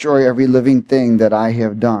again destroy every living thing that I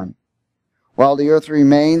have done. While the earth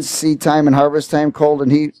remains, seed time and harvest time, cold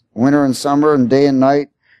and heat, winter and summer, and day and night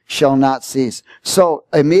shall not cease. So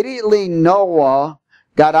immediately Noah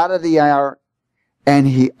got out of the ark, and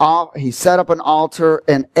he set up an altar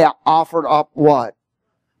and offered up what?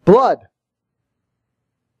 Blood.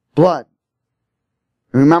 Blood.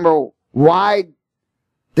 Remember, why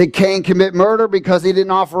did Cain commit murder? Because he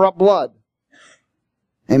didn't offer up blood.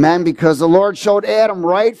 Amen. Because the Lord showed Adam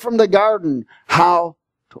right from the garden how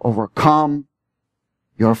to overcome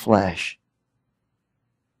your flesh.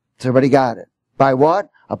 So everybody got it. By what?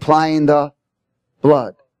 Applying the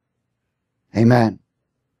blood. Amen.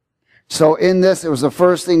 So in this, it was the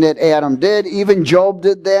first thing that Adam did. Even Job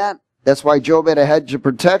did that. That's why Job had a hedge of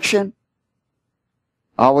protection.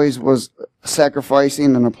 Always was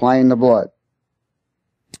sacrificing and applying the blood.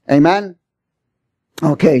 Amen.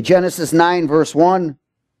 Okay, Genesis 9 verse 1.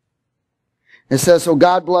 It says, so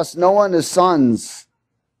God blessed Noah and his sons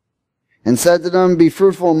and said to them, be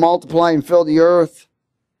fruitful and multiply and fill the earth.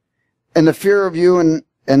 And the fear of you and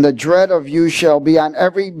the dread of you shall be on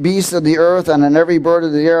every beast of the earth and on every bird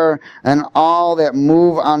of the air and all that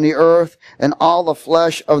move on the earth and all the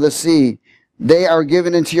flesh of the sea. They are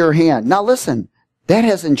given into your hand. Now listen, that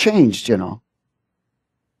hasn't changed, you know.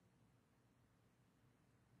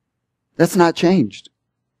 That's not changed.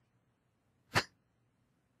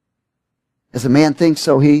 As a man thinks,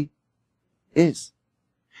 so he is.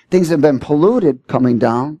 Things have been polluted coming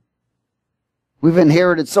down. We've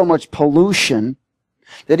inherited so much pollution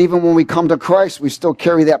that even when we come to Christ, we still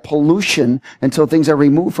carry that pollution until things are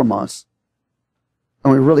removed from us.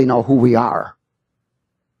 And we really know who we are.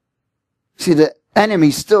 See, the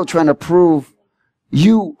enemy's still trying to prove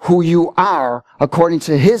you who you are according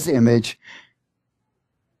to his image.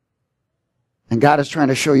 And God is trying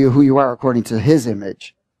to show you who you are according to his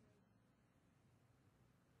image.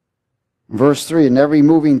 Verse 3, and every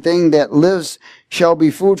moving thing that lives shall be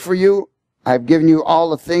food for you. I've given you all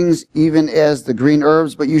the things, even as the green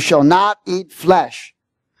herbs, but you shall not eat flesh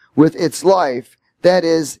with its life, that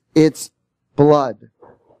is, its blood.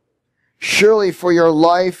 Surely for your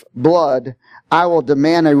life blood I will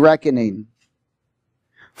demand a reckoning.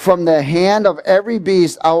 From the hand of every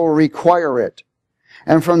beast I will require it,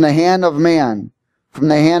 and from the hand of man, from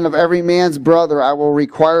the hand of every man's brother I will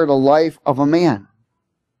require the life of a man.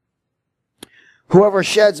 Whoever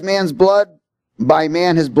sheds man's blood, by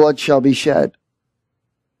man his blood shall be shed.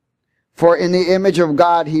 For in the image of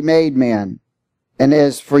God he made man. And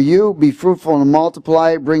as for you, be fruitful and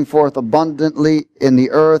multiply, bring forth abundantly in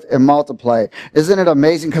the earth and multiply. Isn't it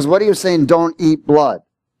amazing? Because what are you saying? Don't eat blood.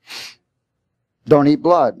 Don't eat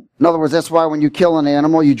blood. In other words, that's why when you kill an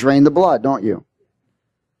animal, you drain the blood, don't you?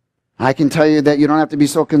 I can tell you that you don't have to be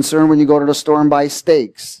so concerned when you go to the store and buy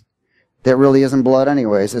steaks. That really isn't blood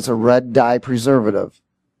anyways. It's a red dye preservative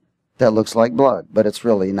that looks like blood, but it's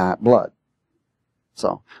really not blood.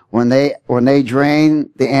 So when they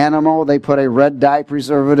drain the animal, they put a red dye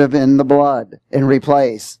preservative in the blood and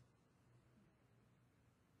replace.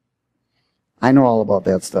 I know all about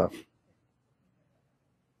that stuff.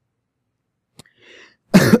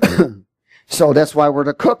 So that's why we're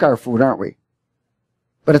to cook our food, aren't we?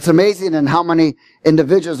 But it's amazing in how many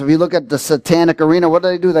individuals, if you look at the satanic arena, what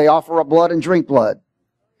do? They offer up blood and drink blood.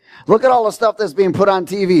 Look at all the stuff that's being put on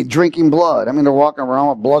TV, drinking blood. I mean, they're walking around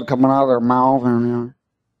with blood coming out of their mouth and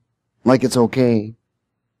like it's okay.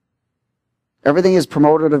 Everything is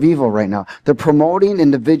promoted of evil right now. They're promoting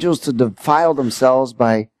individuals to defile themselves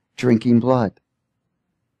by drinking blood.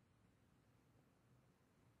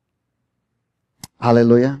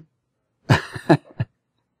 Hallelujah.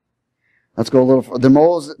 Let's go a little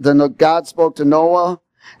further. Then God spoke to Noah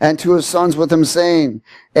and to his sons with him, saying,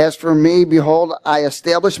 as for me, behold, I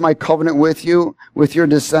establish my covenant with you, with your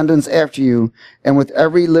descendants after you, and with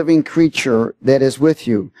every living creature that is with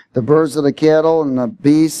you, the birds of the cattle and the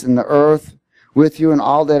beasts and the earth with you, and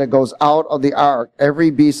all that goes out of the ark,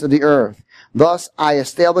 every beast of the earth. Thus I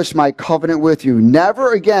establish my covenant with you.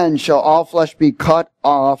 Never again shall all flesh be cut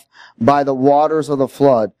off by the waters of the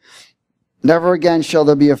flood. Never again shall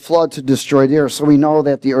there be a flood to destroy the earth. So we know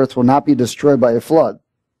that the earth will not be destroyed by a flood.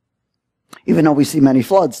 Even though we see many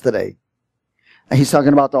floods today. And he's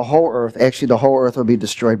talking about the whole earth. Actually, the whole earth will be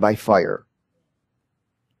destroyed by fire.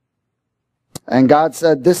 And God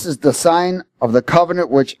said, this is the sign of the covenant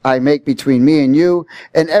which I make between me and you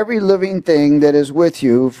and every living thing that is with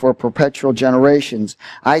you for perpetual generations.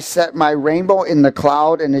 I set my rainbow in the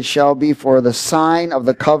cloud, and it shall be for the sign of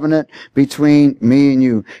the covenant between me and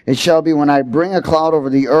you. It shall be when I bring a cloud over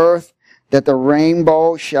the earth that the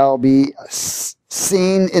rainbow shall be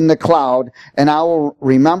seen in the cloud, and I will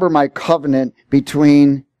remember my covenant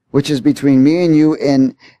which is between me and you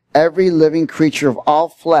and every living creature of all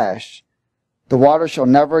flesh. The water shall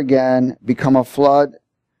never again become a flood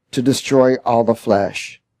to destroy all the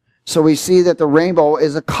flesh. So we see that the rainbow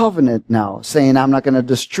is a covenant now, saying I'm not going to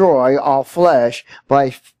destroy all flesh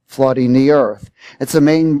by flooding the earth. It's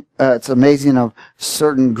amazing of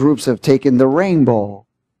certain groups have taken the rainbow.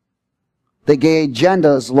 The gay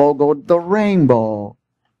agendas logoed the rainbow.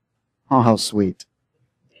 Oh, how sweet.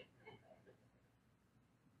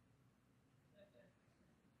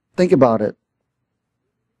 Think about it.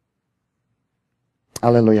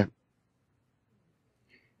 Hallelujah.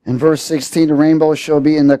 In verse 16, the rainbow shall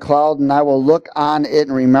be in the cloud, and I will look on it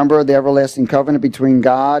and remember the everlasting covenant between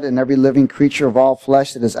God and every living creature of all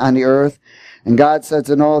flesh that is on the earth. And God said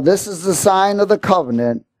to Noah, this is the sign of the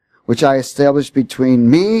covenant which I established between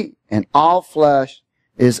me and all flesh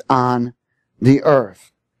is on the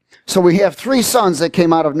earth. So we have three sons that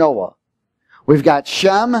came out of Noah. We've got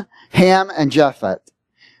Shem, Ham, and Japheth.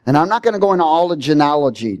 And I'm not going to go into all the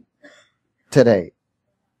genealogy today.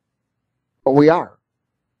 But we are.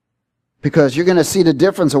 Because you're going to see the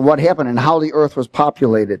difference of what happened and how the earth was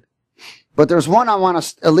populated. But there's one I want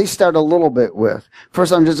to at least start a little bit with.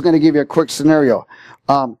 First, I'm just going to give you a quick scenario.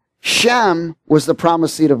 Shem was the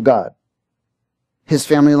promised seed of God. His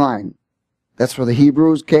family line. That's where the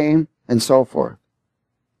Hebrews came and so forth.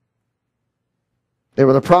 They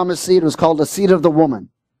were the promised seed. It was called the seed of the woman.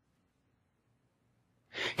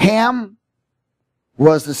 Ham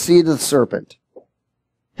was the seed of the serpent,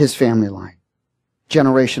 his family line,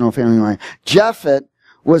 generational family line. Japheth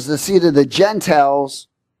was the seed of the Gentiles,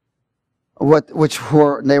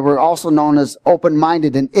 they were also known as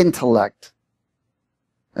open-minded in intellect.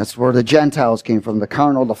 That's where the Gentiles came from, the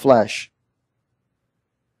carnal, the flesh.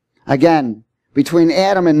 Again, between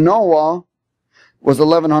Adam and Noah was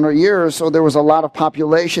 1,100 years, so there was a lot of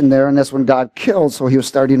population there, and that's when God killed, so he was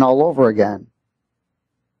starting all over again.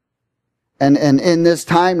 And in this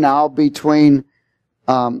time now, between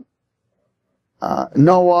Noah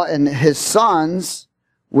and his sons,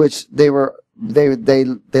 which they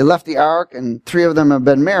left the ark, and 3 of them have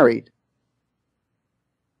been married.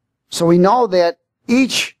 So we know that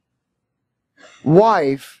each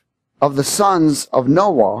wife of the sons of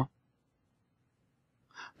Noah,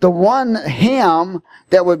 the one Ham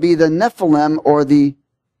that would be the Nephilim, or the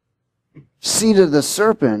seed of the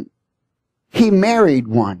serpent, he married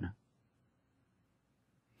one.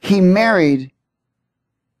 He married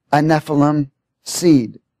a Nephilim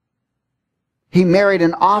seed. He married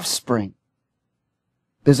an offspring.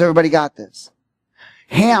 Does everybody got this?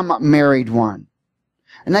 Ham married one.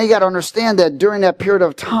 And now you got to understand that during that period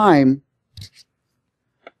of time,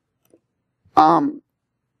 the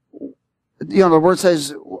word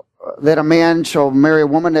says that a man shall marry a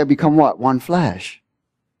woman, they become what? One flesh.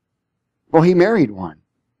 Well, he married one.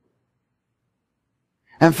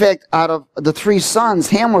 In fact, out of the 3 sons,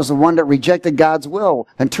 Ham was the one that rejected God's will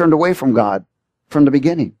and turned away from God from the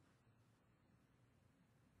beginning.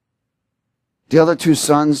 The other 2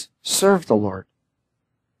 sons served the Lord.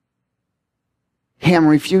 Ham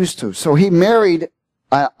refused to. So he married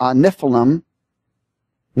a Nephilim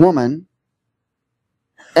woman.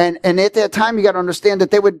 And at that time, you got to understand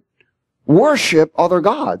that they would worship other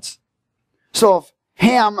gods. So if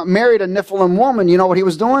Ham married a Nephilim woman, you know what he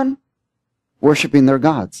was doing? Worshiping their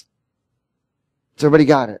gods. So everybody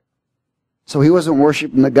got it. So he wasn't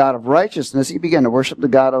worshiping the God of righteousness. He began to worship the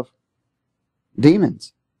God of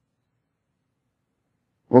demons.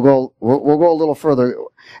 We'll go a little further.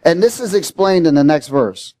 And this is explained in the next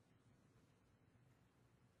verse.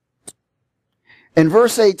 In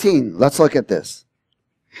verse 18, let's look at this.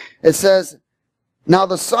 It says, "Now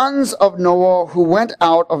the sons of Noah who went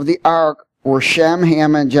out of the ark were Shem,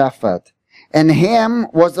 Ham, and Japheth. And Ham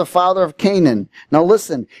was the father of Canaan." Now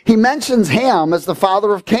listen, he mentions Ham as the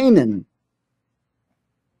father of Canaan.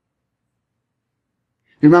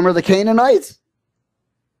 You remember the Canaanites?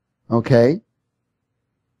 Okay.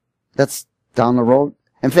 That's down the road.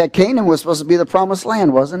 In fact, Canaan was supposed to be the promised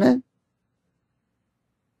land, wasn't it?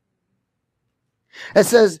 It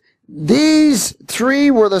says, "These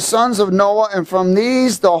 3 were the sons of Noah, and from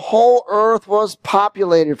these the whole earth was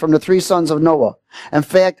populated," from the 3 sons of Noah. In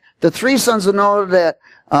fact, the 3 sons of Noah that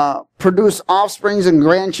produced offsprings and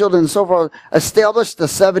grandchildren and so forth established the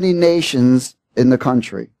 70 nations in the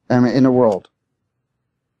country, in the world.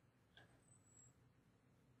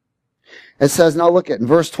 It says, now look at in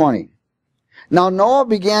verse 20. "Now Noah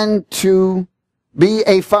began to be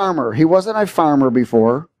a farmer." He wasn't a farmer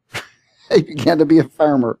before. He began to be a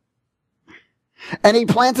farmer. "And he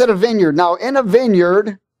planted a vineyard." Now in a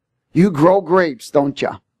vineyard, you grow grapes, don't you?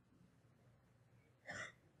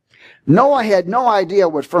 Noah had no idea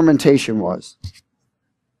what fermentation was.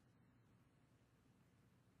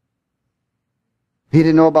 He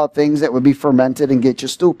didn't know about things that would be fermented and get you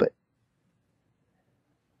stupid.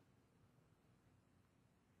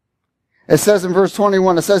 It says in verse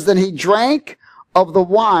 21, it says, "Then he drank of the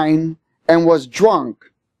wine and was drunk."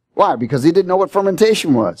 Why? Because he didn't know what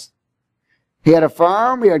fermentation was. He had a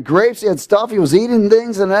farm, he had grapes, he had stuff, he was eating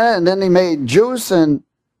things and that, and then he made juice and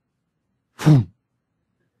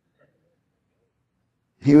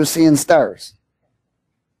he was seeing stars.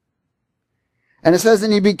 And it says,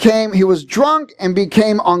 and he was drunk and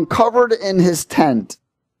became uncovered in his tent.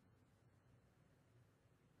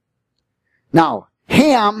 Now,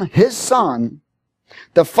 Ham, his son,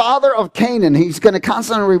 the father of Canaan, he's going to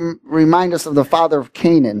constantly remind us of the father of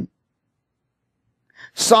Canaan,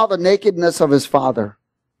 saw the nakedness of his father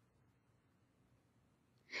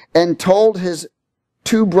and told his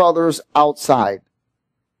 2 brothers outside.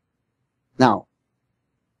 Now,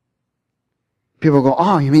 people go,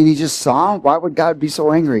 "Oh, you mean he just saw? Why would God be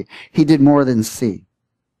so angry?" He did more than see.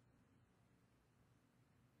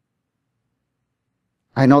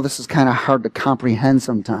 I know this is kind of hard to comprehend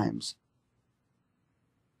sometimes.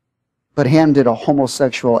 But Ham did a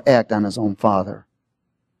homosexual act on his own father.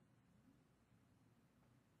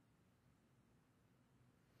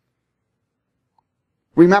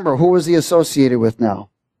 Remember, who was he associated with now?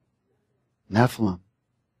 Nephilim.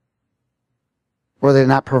 Were they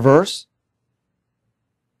not perverse?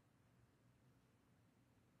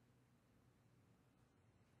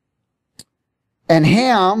 And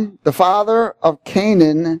Ham, the father of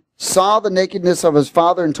Canaan, saw the nakedness of his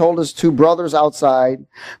father and told his two brothers outside.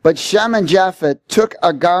 But Shem and Japheth took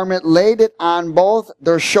a garment, laid it on both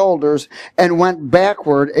their shoulders, and went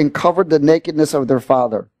backward and covered the nakedness of their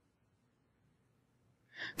father.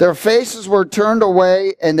 Their faces were turned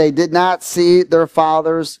away, and they did not see their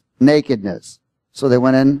father's nakedness. So they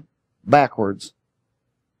went in backwards.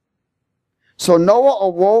 So Noah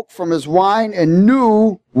awoke from his wine and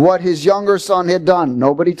knew what his younger son had done.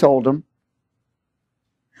 Nobody told him.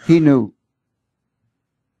 He knew.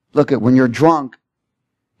 Look, when you're drunk,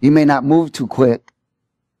 you may not move too quick.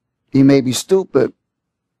 You may be stupid.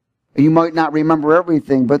 You might not remember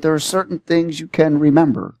everything, but there are certain things you can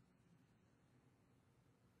remember.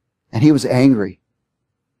 And he was angry.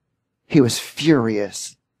 He was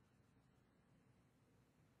furious.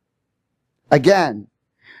 Again,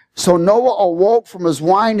 so Noah awoke from his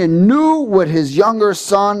wine and knew what his younger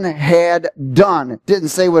son had done. It didn't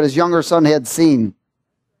say what his younger son had seen.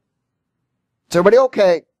 Is everybody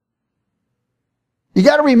okay? You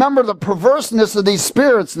got to remember the perverseness of these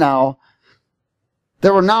spirits now. They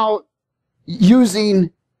were now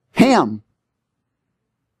using Ham.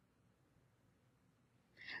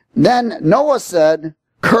 Then Noah said,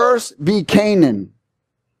 "Cursed be Canaan."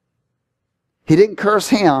 He didn't curse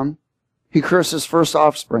Ham. He cursed his first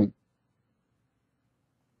offspring.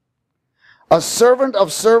 "A servant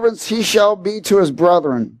of servants he shall be to his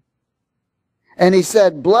brethren." And he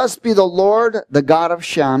said, "Blessed be the Lord, the God of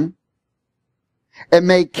Shem, and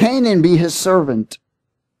may Canaan be his servant.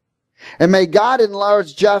 And may God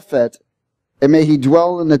enlarge Japheth, and may he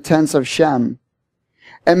dwell in the tents of Shem.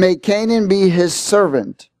 And may Canaan be his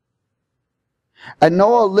servant." And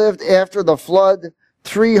Noah lived after the flood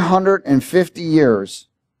 350 years.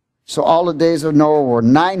 So all the days of Noah were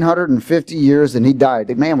 950 years, and he died.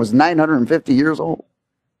 The man was 950 years old.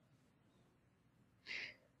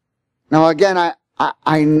 Now again,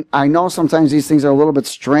 I know sometimes these things are a little bit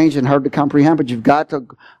strange and hard to comprehend, but you've got to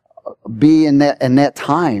be in that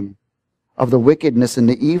time of the wickedness and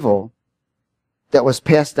the evil that was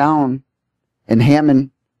passed down, and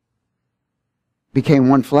Ham became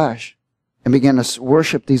one flesh and began to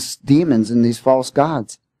worship these demons and these false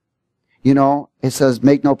gods. You know, it says,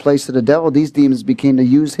 "Make no place to the devil." These demons began to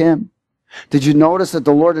use him. Did you notice that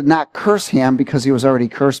the Lord did not curse Ham because he was already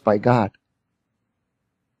cursed by God?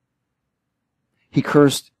 He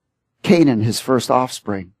cursed Canaan, his first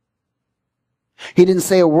offspring. He didn't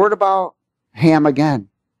say a word about Ham again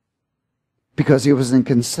because he wasn't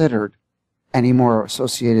considered anymore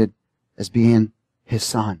associated as being his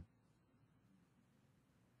son.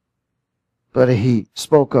 But he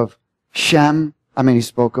spoke of Shem and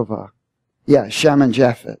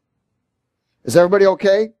Japheth. Is everybody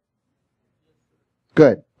okay?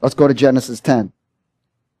 Good. Let's go to Genesis 10.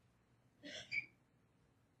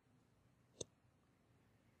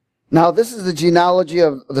 Now, this is the genealogy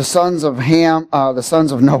of the sons of the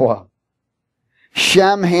sons of Noah.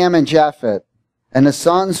 Shem, Ham, and Japheth, and the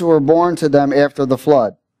sons who were born to them after the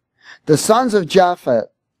flood. The sons of Japheth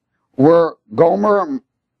were Gomer,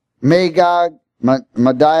 Magog,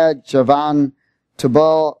 Madai, Javan,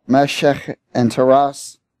 Tubal, Meshech, and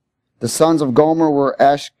Taras. The sons of Gomer were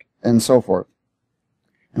Eshk, and so forth.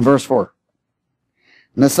 In verse 4.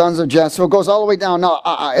 And the sons of Japheth. So it goes all the way down. Now,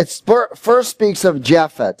 it first speaks of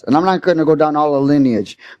Japheth. And I'm not going to go down all the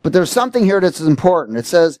lineage. But there's something here that's important. It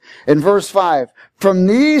says in verse 5, "From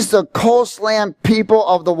these the coastland people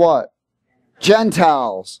of the what?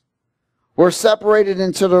 Gentiles were separated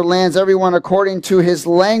into their lands, everyone according to his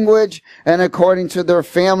language and according to their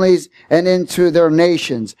families and into their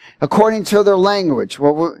nations." According to their language.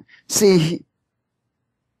 Well, see,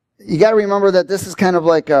 you got to remember that this is kind of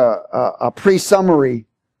like a pre-summary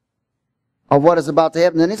of what is about to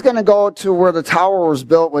happen. Then he's going to go to where the tower was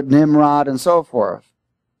built with Nimrod and so forth.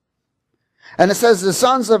 And it says the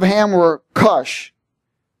sons of Ham were Cush,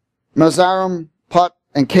 Mizraim, Put,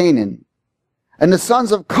 and Canaan. And the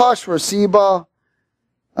sons of Cush were Seba,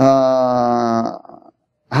 Havilah,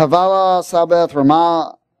 Sabbath,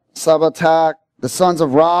 Ramah, Sabbatak. The sons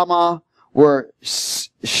of Ramah were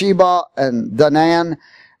Sheba and Danan.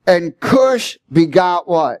 And Cush begot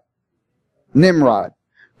what? Nimrod.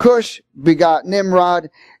 Cush begot Nimrod,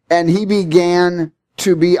 and he began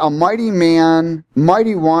to be a mighty man,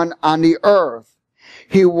 mighty one on the earth.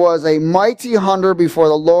 He was a mighty hunter before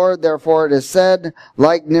the Lord, therefore it is said,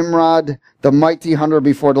 like Nimrod, the mighty hunter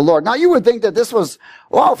before the Lord. Now you would think that this was,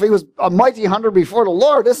 wow, if he was a mighty hunter before the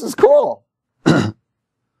Lord, this is cool.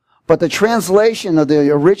 But But the translation of the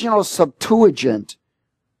original Septuagint,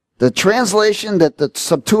 the translation that the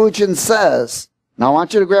Septuagint says, now I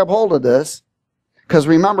want you to grab hold of this, because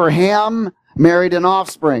remember, Ham married an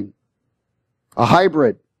offspring, a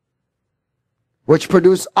hybrid, which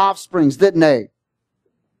produced offsprings, didn't they?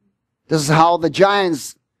 This is how the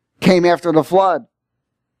giants came after the flood.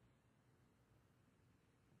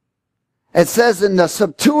 It says in the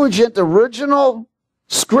Septuagint, the original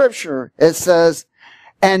scripture, it says,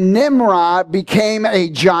 and Nimrod became a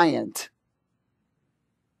giant.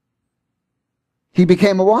 He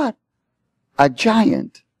became a what? A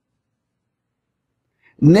giant.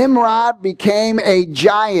 Nimrod became a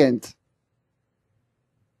giant.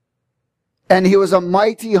 And he was a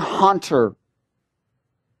mighty hunter.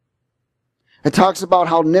 It talks about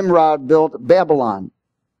how Nimrod built Babylon.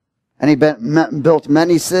 And he built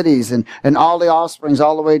many cities and all the offsprings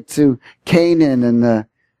all the way to Canaan and the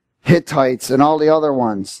Hittites and all the other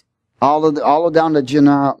ones. All down the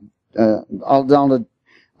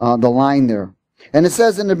line there. And it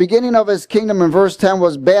says in the beginning of his kingdom in verse 10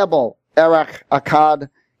 was Babel, Erech,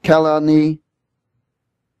 Akkad, Kelani.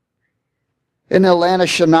 In the land of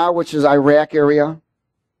Shinar, which is Iraq area.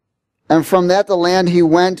 And from that the land he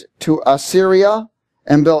went to Assyria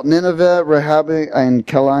and built Nineveh, Rehoboth, and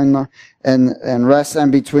Kelana, and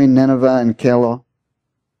Resen between Nineveh and Keilah,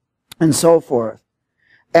 and so forth.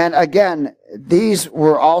 And again, these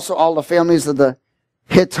were also all the families of the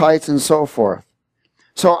Hittites and so forth.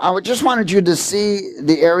 So I just wanted you to see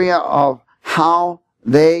the area of how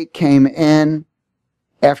they came in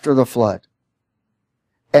after the flood.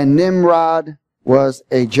 And Nimrod was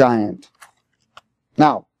a giant.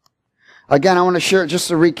 Now, again, I want to share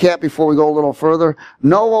just a recap before we go a little further.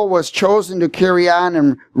 Noah was chosen to carry on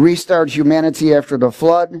and restart humanity after the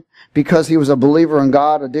flood because he was a believer in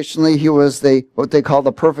God. Additionally, he was what they call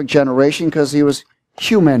the perfect generation because he was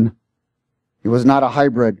human. He was not a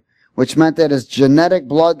hybrid, which meant that his genetic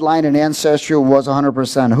bloodline and ancestry was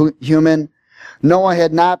 100% human. Noah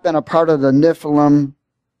had not been a part of the Nephilim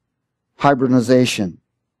hybridization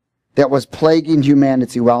that was plaguing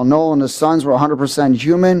humanity. While Noah and his sons were 100%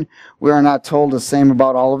 human, we are not told the same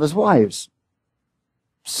about all of his wives.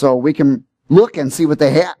 So we can look and see what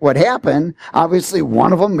happened. Obviously,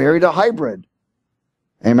 one of them married a hybrid.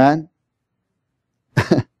 Amen?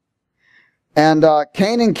 And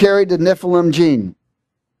Canaan carried the Nephilim gene.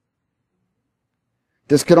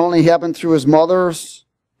 This could only happen through his mother,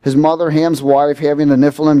 Ham's wife, having the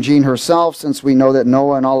Nephilim gene herself, since we know that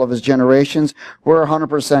Noah and all of his generations were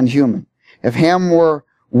 100% human. If Ham were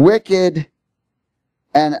wicked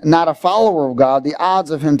and not a follower of God, the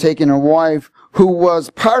odds of him taking a wife who was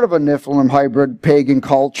part of a Nephilim hybrid pagan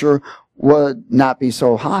culture would not be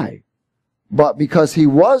so high. But because he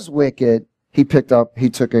was wicked, he took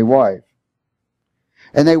a wife.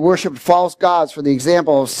 And they worshipped false gods, for the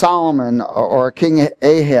example of Solomon or King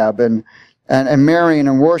Ahab, and marrying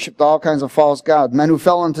and worshipped all kinds of false gods. Men who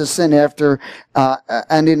fell into sin after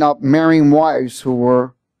ending up marrying wives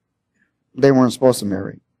who they weren't supposed to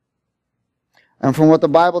marry. And from what the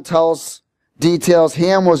Bible details,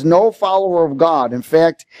 Ham was no follower of God. In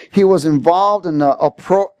fact, he was involved in an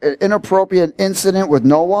inappropriate incident with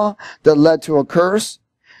Noah that led to a curse.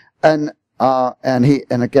 And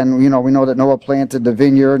again, we know that Noah planted the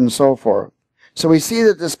vineyard and so forth. So we see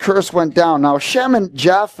that this curse went down. Now, Shem and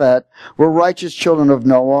Japheth were righteous children of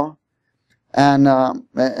Noah, and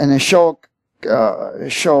they show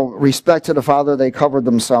respect to the father. They covered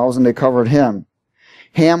themselves and they covered him.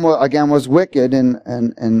 Ham, again, was wicked,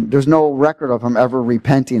 and there's no record of him ever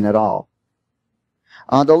repenting at all.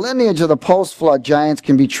 The lineage of the post-flood giants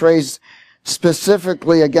can be traced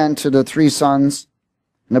specifically, again, to the three sons.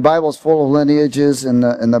 And the Bible's full of lineages in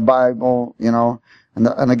the Bible,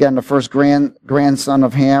 and again, the first grandson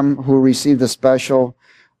of Ham, who received a special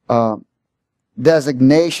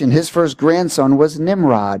designation, his first grandson was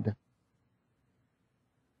Nimrod.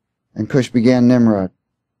 And Cush began Nimrod.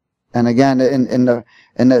 And again, in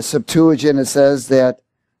the Septuagint, it says that,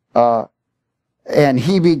 and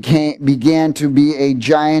he began to be a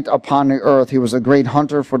giant upon the earth. He was a great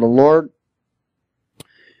hunter for the Lord,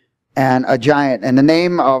 and a giant. And the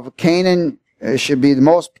name of Canaan should be the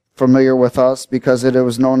most familiar with us because it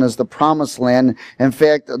was known as the Promised Land. In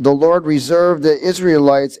fact, the Lord reserved the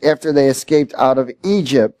Israelites after they escaped out of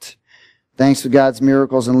Egypt, thanks to God's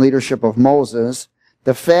miracles and leadership of Moses.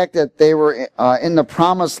 The fact that they were in the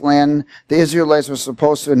Promised Land, the Israelites were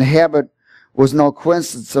supposed to inhabit, was no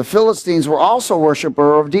coincidence. The Philistines were also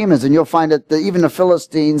worshippers of demons, and you'll find that even the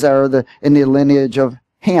Philistines are in the lineage of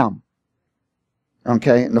Ham.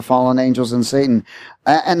 Okay, and the fallen angels and Satan.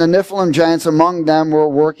 And the Nephilim giants among them were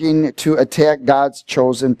working to attack God's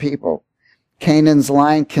chosen people. Canaan's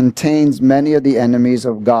line contains many of the enemies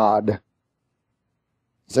of God.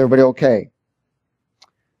 Is everybody okay?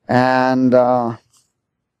 And,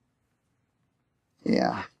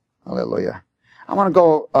 yeah, hallelujah. I want to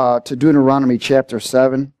go to Deuteronomy chapter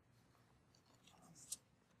 7.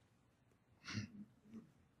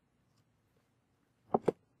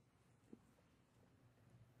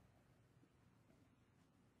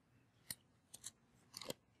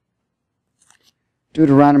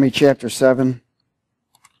 Deuteronomy chapter 7.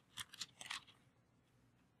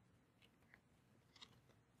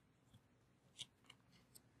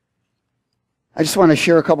 I just want to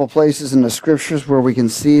share a couple places in the scriptures where we can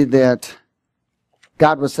see that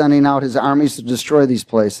God was sending out his armies to destroy these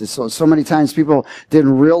places. So many times people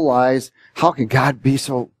didn't realize, how could God be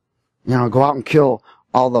so, go out and kill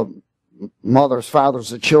all the mothers,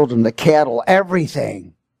 fathers, the children, the cattle,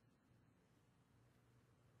 everything.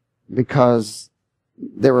 Because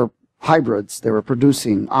they were hybrids. They were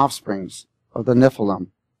producing offsprings of the Nephilim.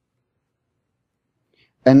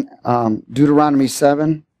 And Deuteronomy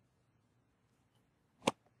 7.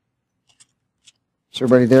 Is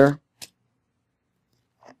everybody there?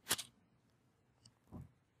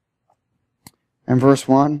 And verse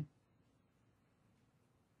 1.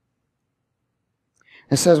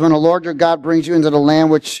 It says, when the Lord your God brings you into the land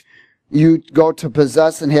which you go to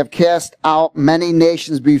possess and have cast out many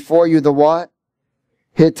nations before you, the what?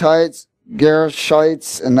 Hittites,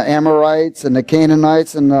 Gershites, and the Amorites, and the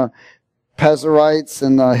Canaanites, and the Pezerites,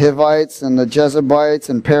 and the Hivites, and the Jezebites,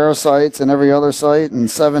 and Perizzites, and every other site,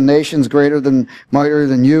 and 7 nations mightier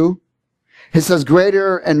than you. It says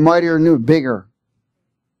greater and mightier than you, bigger.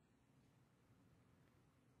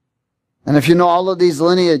 And if you know, all of these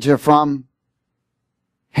lineage are from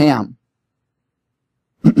Ham.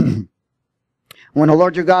 When the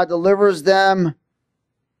Lord your God delivers them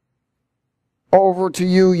over to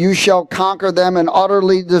you, you shall conquer them and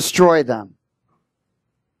utterly destroy them.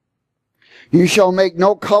 You shall make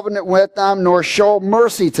no covenant with them, nor show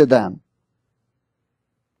mercy to them.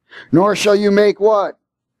 Nor shall you make what?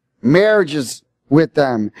 Marriages with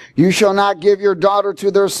them. You shall not give your daughter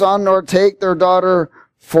to their son, nor take their daughter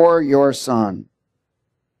for your son.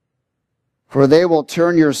 For they will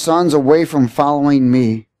turn your sons away from following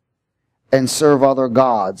me and serve other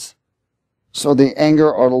gods. So the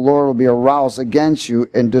anger of the Lord will be aroused against you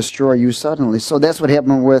and destroy you suddenly. So that's what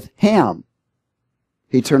happened with Ham.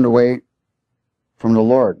 He turned away from the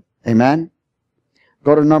Lord. Amen?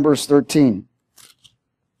 Go to Numbers 13.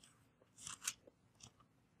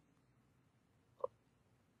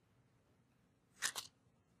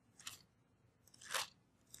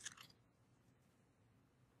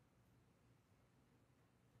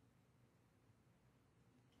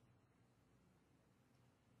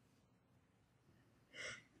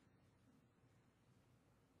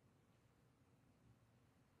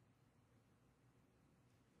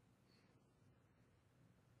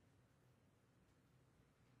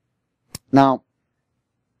 Now,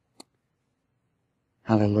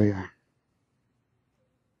 hallelujah.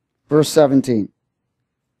 Verse 17.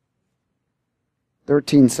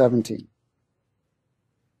 13:17.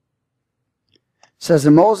 Says,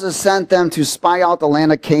 and Moses sent them to spy out the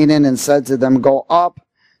land of Canaan and said to them, go up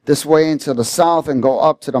this way into the south and go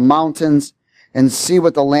up to the mountains and see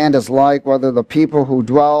what the land is like, whether the people who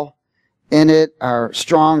dwell in it are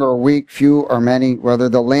strong or weak, few or many, whether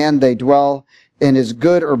the land they dwell in is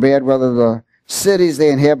good or bad, whether the cities they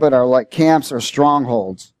inhabit are like camps or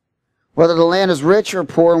strongholds, whether the land is rich or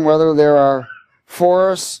poor, and whether there are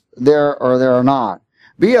forests there or there are not.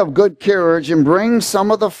 Be of good courage and bring some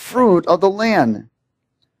of the fruit of the land.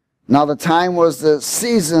 Now the time was the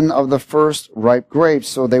season of the first ripe grapes,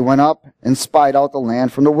 so they went up and spied out the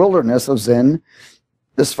land from the wilderness of Zin,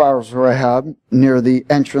 as far as Rahab, near the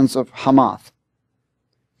entrance of Hamath.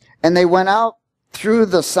 And they went out through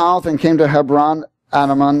the south and came to Hebron,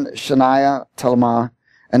 Anaman, Shaniah, Talmah,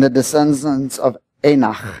 and the descendants of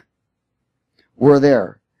Anach were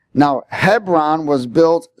there. Now Hebron was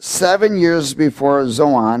built 7 years before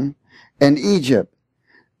Zoan in Egypt.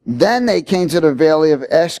 Then they came to the valley of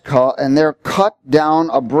Eshcol, and there cut down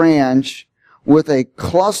a branch with a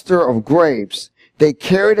cluster of grapes. They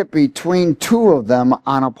carried it between 2 of them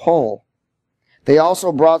on a pole. They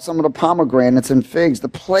also brought some of the pomegranates and figs. The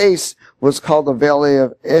place was called the Valley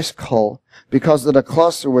of Eshcol because of the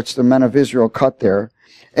cluster which the men of Israel cut there.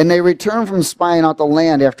 And they returned from spying out the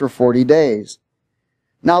land after 40 days.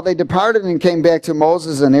 Now they departed and came back to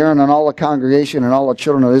Moses and Aaron and all the congregation and all the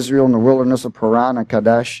children of Israel in the wilderness of Paran and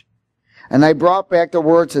Kadesh. And they brought back the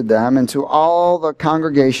word to them and to all the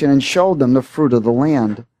congregation and showed them the fruit of the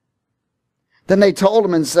land. Then they told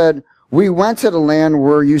him and said, we went to the land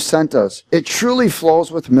where you sent us. It truly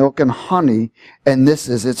flows with milk and honey, and this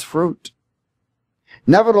is its fruit.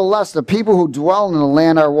 Nevertheless, the people who dwell in the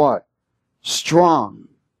land are what? Strong.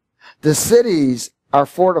 The cities are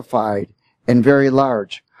fortified and very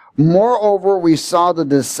large. Moreover, we saw the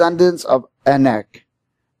descendants of Anak.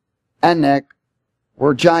 Anak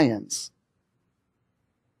were giants.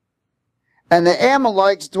 And the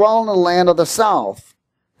Amalekites dwell in the land of the south.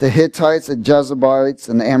 The Hittites, the Jebusites,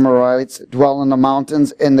 and the Amorites dwell in the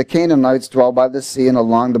mountains, and the Canaanites dwell by the sea and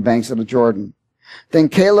along the banks of the Jordan. Then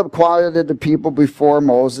Caleb quieted the people before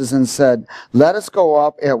Moses and said, let us go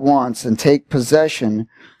up at once and take possession,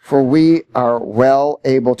 for we are well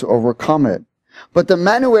able to overcome it. But the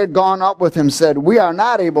men who had gone up with him said, we are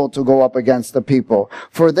not able to go up against the people,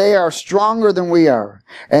 for they are stronger than we are.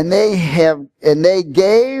 And they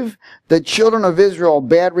gave the children of Israel a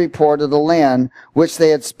bad report of the land which they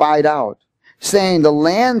had spied out, saying, the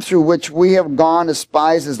land through which we have gone as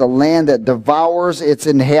spies is the land that devours its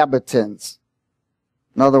inhabitants.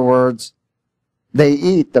 In other words, they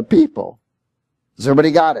eat the people. Has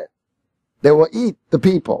everybody got it? They will eat the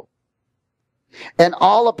people. And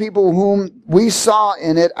all the people whom we saw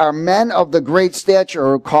in it are men of the great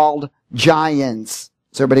stature called giants.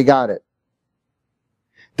 Has everybody got it?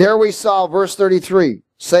 There we saw, verse 33,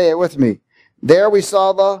 say it with me. There we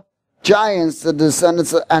saw the giants, the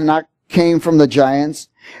descendants of Anak came from the giants.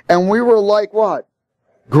 And we were like what?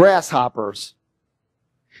 Grasshoppers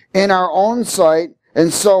in our own sight.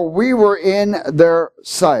 And so we were in their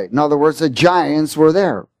sight. In other words, the giants were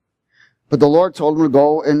there. But the Lord told him to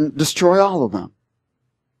go and destroy all of them.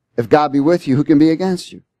 If God be with you, who can be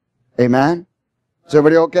against you? Amen? Is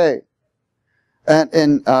everybody okay?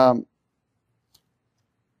 And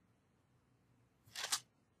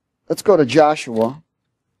let's go to Joshua.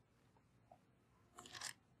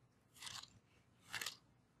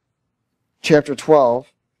 Chapter 12.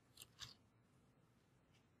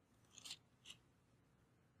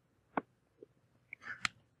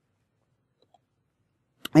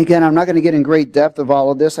 Again, I'm not going to get in great depth of all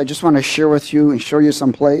of this. I just want to share with you and show you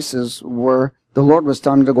some places where the Lord was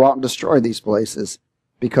telling me to go out and destroy these places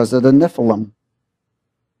because of the Nephilim.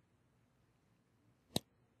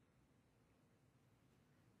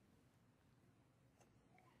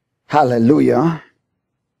 Hallelujah.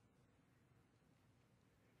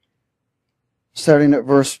 Starting at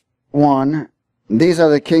verse 1. These are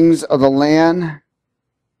the kings of the land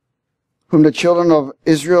whom the children of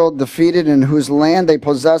Israel defeated, and whose land they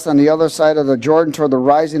possessed on the other side of the Jordan toward the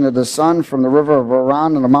rising of the sun, from the river of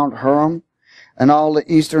Aran and the Mount Huram, and all the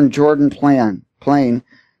eastern Jordan plain.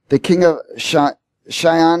 The king of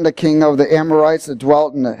Shion, the king of the Amorites, that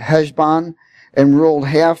dwelt in Heshbon, and ruled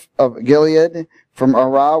half of Gilead, from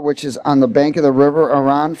Arah, which is on the bank of the river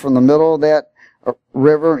Aran, from the middle of that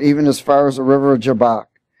river, even as far as the river of Jabbok,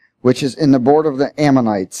 which is in the border of the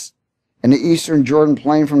Ammonites. And the eastern Jordan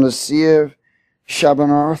plain from the Sea of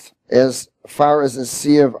Shabanoth as far as the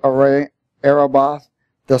Sea of Araboth,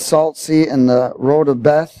 the Salt Sea and the road of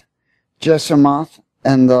Beth Jeshemoth,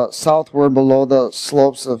 and the southward below the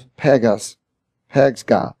slopes of Pasgah.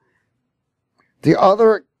 The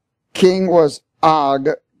other king was Og,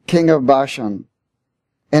 king of Bashan,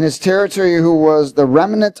 and his territory, who was the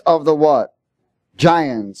remnant of the what?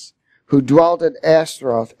 Giants, who dwelt at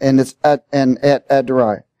Ashtaroth and at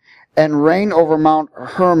Edrei, and reigned over Mount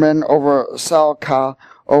Hermon, over Salcah,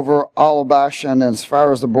 over all of Bashan, as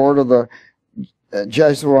far as the border of the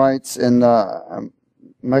Jesuites and the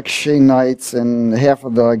Machinites, and half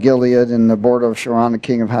of the Gilead, and the border of Sharon, the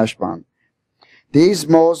king of Heshbon. These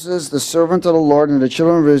Moses, the servant of the Lord, and the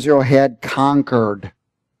children of Israel had conquered.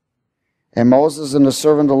 And Moses and the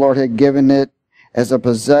servant of the Lord had given it as a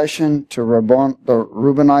possession to the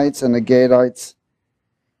Reubenites and the Gideonites,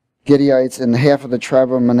 and half of the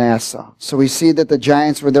tribe of Manasseh. So we see that the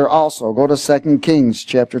giants were there also. Go to 2 Kings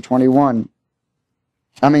chapter 21.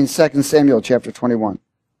 2 Samuel chapter 21.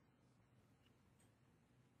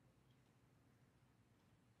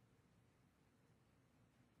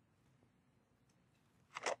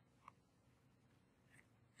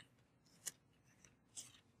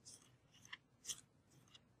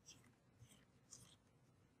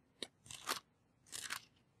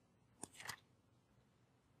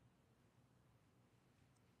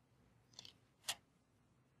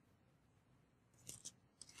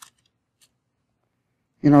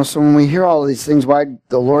 So when we hear all of these things, why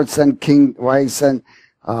the Lord sent King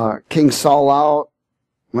Saul out,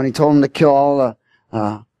 when he told him to kill all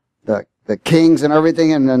the kings and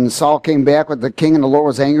everything, and then Saul came back with the king and the Lord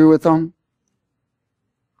was angry with him.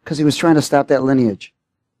 Because he was trying to stop that lineage.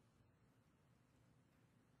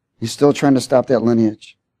 He's still trying to stop that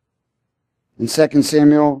lineage. In 2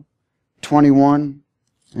 Samuel 21,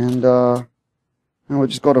 and we'll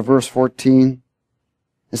just go to verse 14.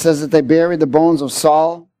 It says that they buried the bones of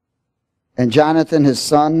Saul and Jonathan his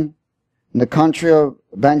son in the country of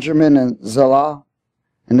Benjamin and Zelah,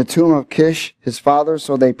 in the tomb of Kish his father.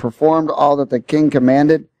 So they performed all that the king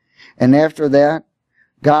commanded. And after that,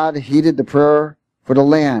 God heeded the prayer for the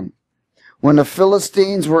land. When the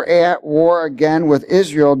Philistines were at war again with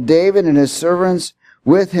Israel, David and his servants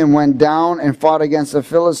with him went down and fought against the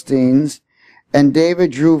Philistines, and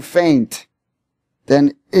David drew faint.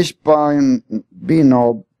 Then Ishbosheth,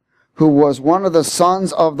 who was one of the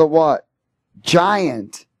sons of the what?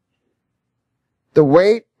 Giant, the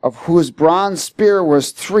weight of whose bronze spear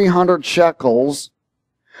was 300 shekels,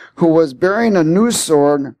 who was bearing a new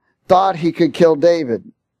sword, thought he could kill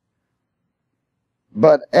David.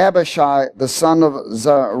 But Abishai, the son of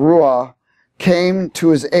Zeruiah, came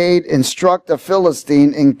to his aid and struck the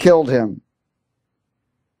Philistine and killed him.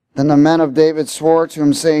 Then the men of David swore to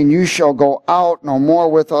him, saying, You shall go out no more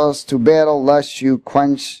with us to battle, lest you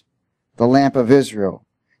quench the lamp of Israel.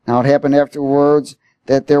 Now it happened afterwards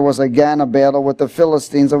that there was again a battle with the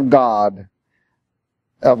Philistines of Gob.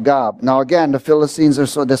 Now again, the Philistines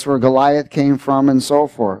that's where Goliath came from and so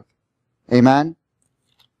forth. Amen?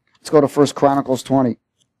 Let's go to 1 Chronicles 20.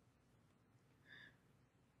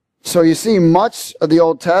 So you see, much of the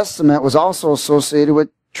Old Testament was also associated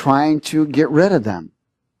with trying to get rid of them.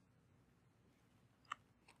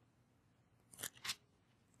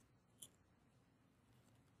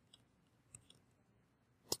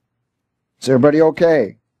 Is everybody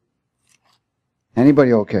okay?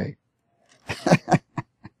 Anybody okay?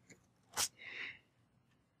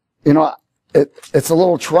 You know, it's a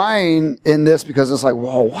little trying in this because it's like,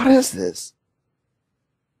 whoa, what is this?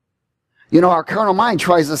 You know, our carnal mind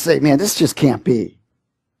tries to say, man, this just can't be.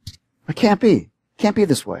 It can't be. It can't be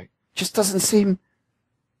this way. It just doesn't seem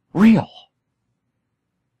real.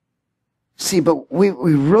 See, but we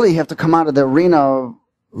really have to come out of the arena of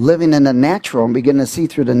living in the natural and begin to see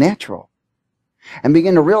through the natural. And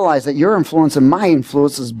begin to realize that your influence and my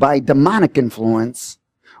influence is by demonic influence.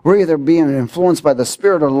 We're either being influenced by the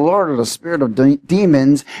Spirit of the Lord or the spirit of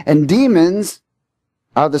demons. And demons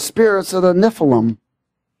are the spirits of the Nephilim,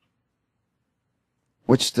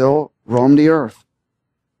 which still roam the earth.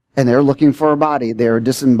 And they're looking for a body. They're a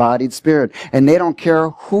disembodied spirit. And they don't care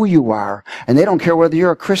who you are. And they don't care whether you're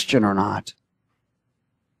a Christian or not.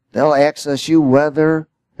 They'll access you whether,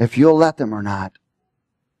 if you'll let them or not.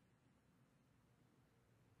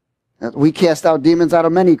 We cast out demons out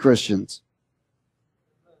of many Christians.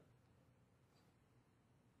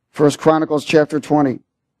 1 Chronicles chapter 20.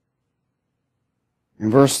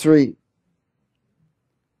 In verse 3.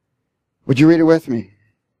 Would you read it with me?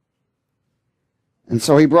 And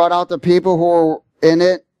so he brought out the people who were in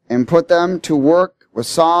it and put them to work with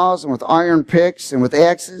saws and with iron picks and with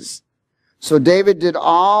axes. So David did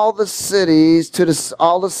all the cities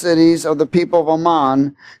all the cities of the people of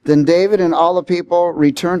Ammon. Then David and all the people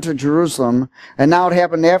returned to Jerusalem. And now it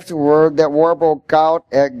happened afterward that war broke out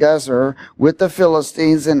at Gezer with the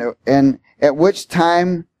Philistines, and at which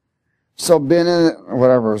time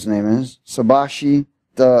whatever his name is, Sabashi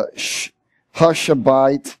the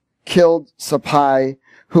Hushabite killed Sapai,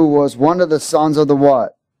 who was one of the sons of the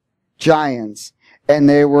what? Giants. And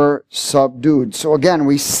they were subdued. So again,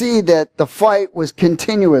 we see that the fight was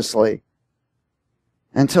continuously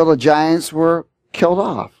until the giants were killed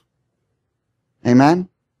off. Amen?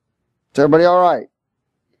 Is everybody all right?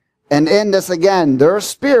 And in this again, their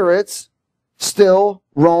spirits still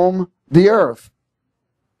roam the earth.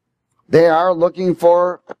 They are looking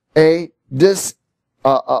for a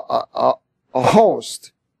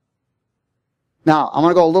host. Now, I'm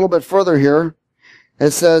going to go a little bit further here.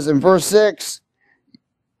 It says in verse 6,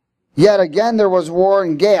 Yet again there was war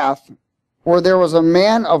in Gath, where there was a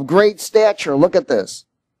man of great stature. Look at this.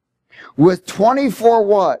 With 24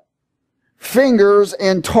 what? Fingers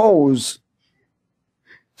and toes.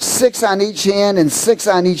 6 on each hand and 6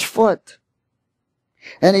 on each foot.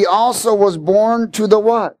 And he also was born to the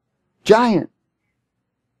what? Giant.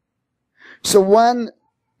 So when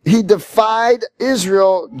he defied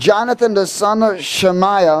Israel, Jonathan the son of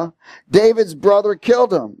Shemaiah, David's brother,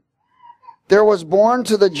 killed him. There was born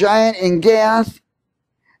to the giant in Gath,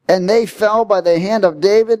 and they fell by the hand of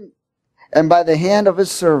David and by the hand of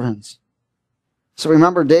his servants. So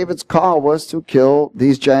remember, David's call was to kill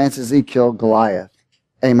these giants as he killed Goliath.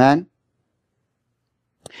 Amen?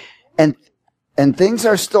 And things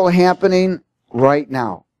are still happening right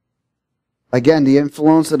now. Again, the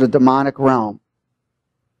influence of the demonic realm.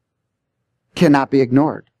 cannot be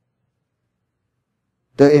ignored.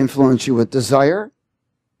 They influence you with desire.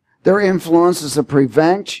 Their influence is to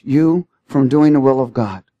prevent you from doing the will of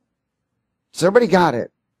God. So everybody got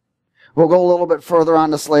it. We'll go a little bit further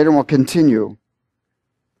on this later and we'll continue.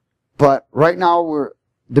 But right now we're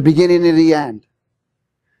the beginning of the end.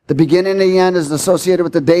 The beginning of the end is associated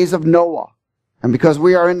with the days of Noah. And because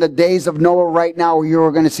we are in the days of Noah right now,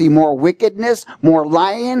 you're going to see more wickedness, more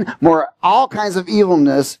lying, more all kinds of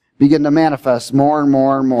evilness begin to manifest more and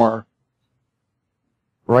more and more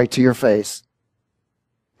right to your face.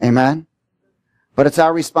 Amen? But it's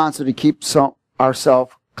our responsibility to keep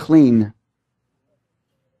ourselves clean.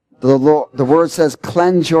 The word says,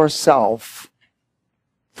 cleanse yourself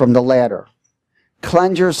from the latter.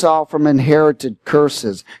 Cleanse yourself from inherited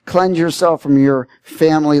curses. Cleanse yourself from your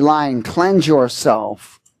family line. Cleanse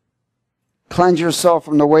yourself. Cleanse yourself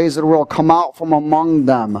from the ways of the world. Come out from among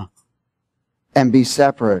them and be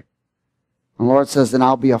separate. The Lord says, then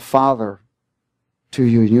I'll be a father to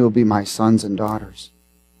you and you'll be my sons and daughters.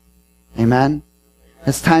 Amen?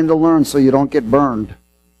 It's time to learn so you don't get burned.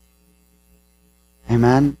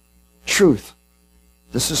 Amen? Truth.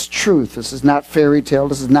 This is truth. This is not fairy tale.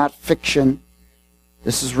 This is not fiction.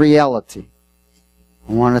 This is reality.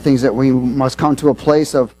 And one of the things that we must come to a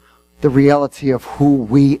place of the reality of who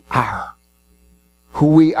we are. Who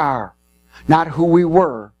we are. Not who we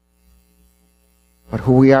were, but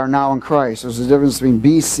who we are now in Christ. There's a difference between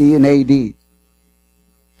BC and AD.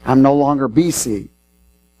 I'm no longer BC.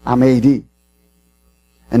 I'm AD.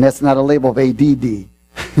 And that's not a label of ADD.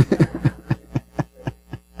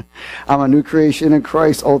 I'm a new creation in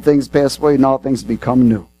Christ. Old things pass away and all things become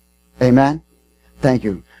new. Amen? Thank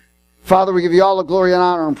you. Father, we give you all the glory and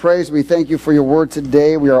honor and praise. We thank you for your word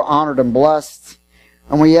today. We are honored and blessed.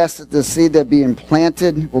 And we ask that the seed that being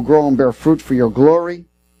planted will grow and bear fruit for your glory.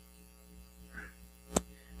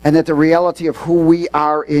 And that the reality of who we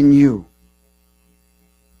are in you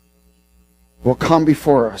will come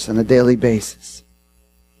before us on a daily basis.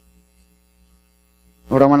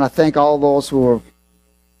 Lord, I want to thank all those who have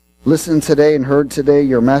listened today and heard today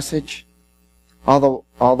your message. All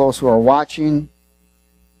those who are watching.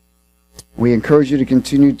 We encourage you to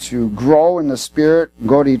continue to grow in the Spirit.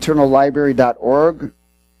 Go to eternallibrary.org,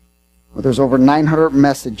 where there's over 900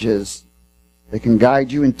 messages that can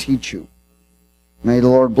guide you and teach you. May the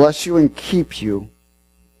Lord bless you and keep you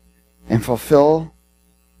and fulfill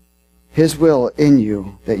His will in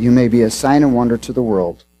you, that you may be a sign and wonder to the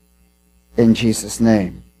world. In Jesus'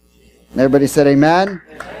 name. And everybody said amen?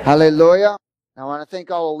 Amen. Hallelujah. Now, I want to thank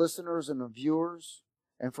all the listeners and the viewers.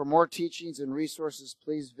 And for more teachings and resources,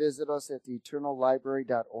 please visit us at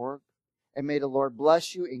theeternallibrary.org. And may the Lord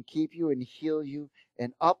bless you and keep you and heal you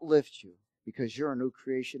and uplift you, because you're a new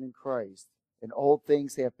creation in Christ. And old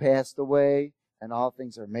things have passed away, and all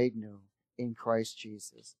things are made new in Christ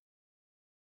Jesus.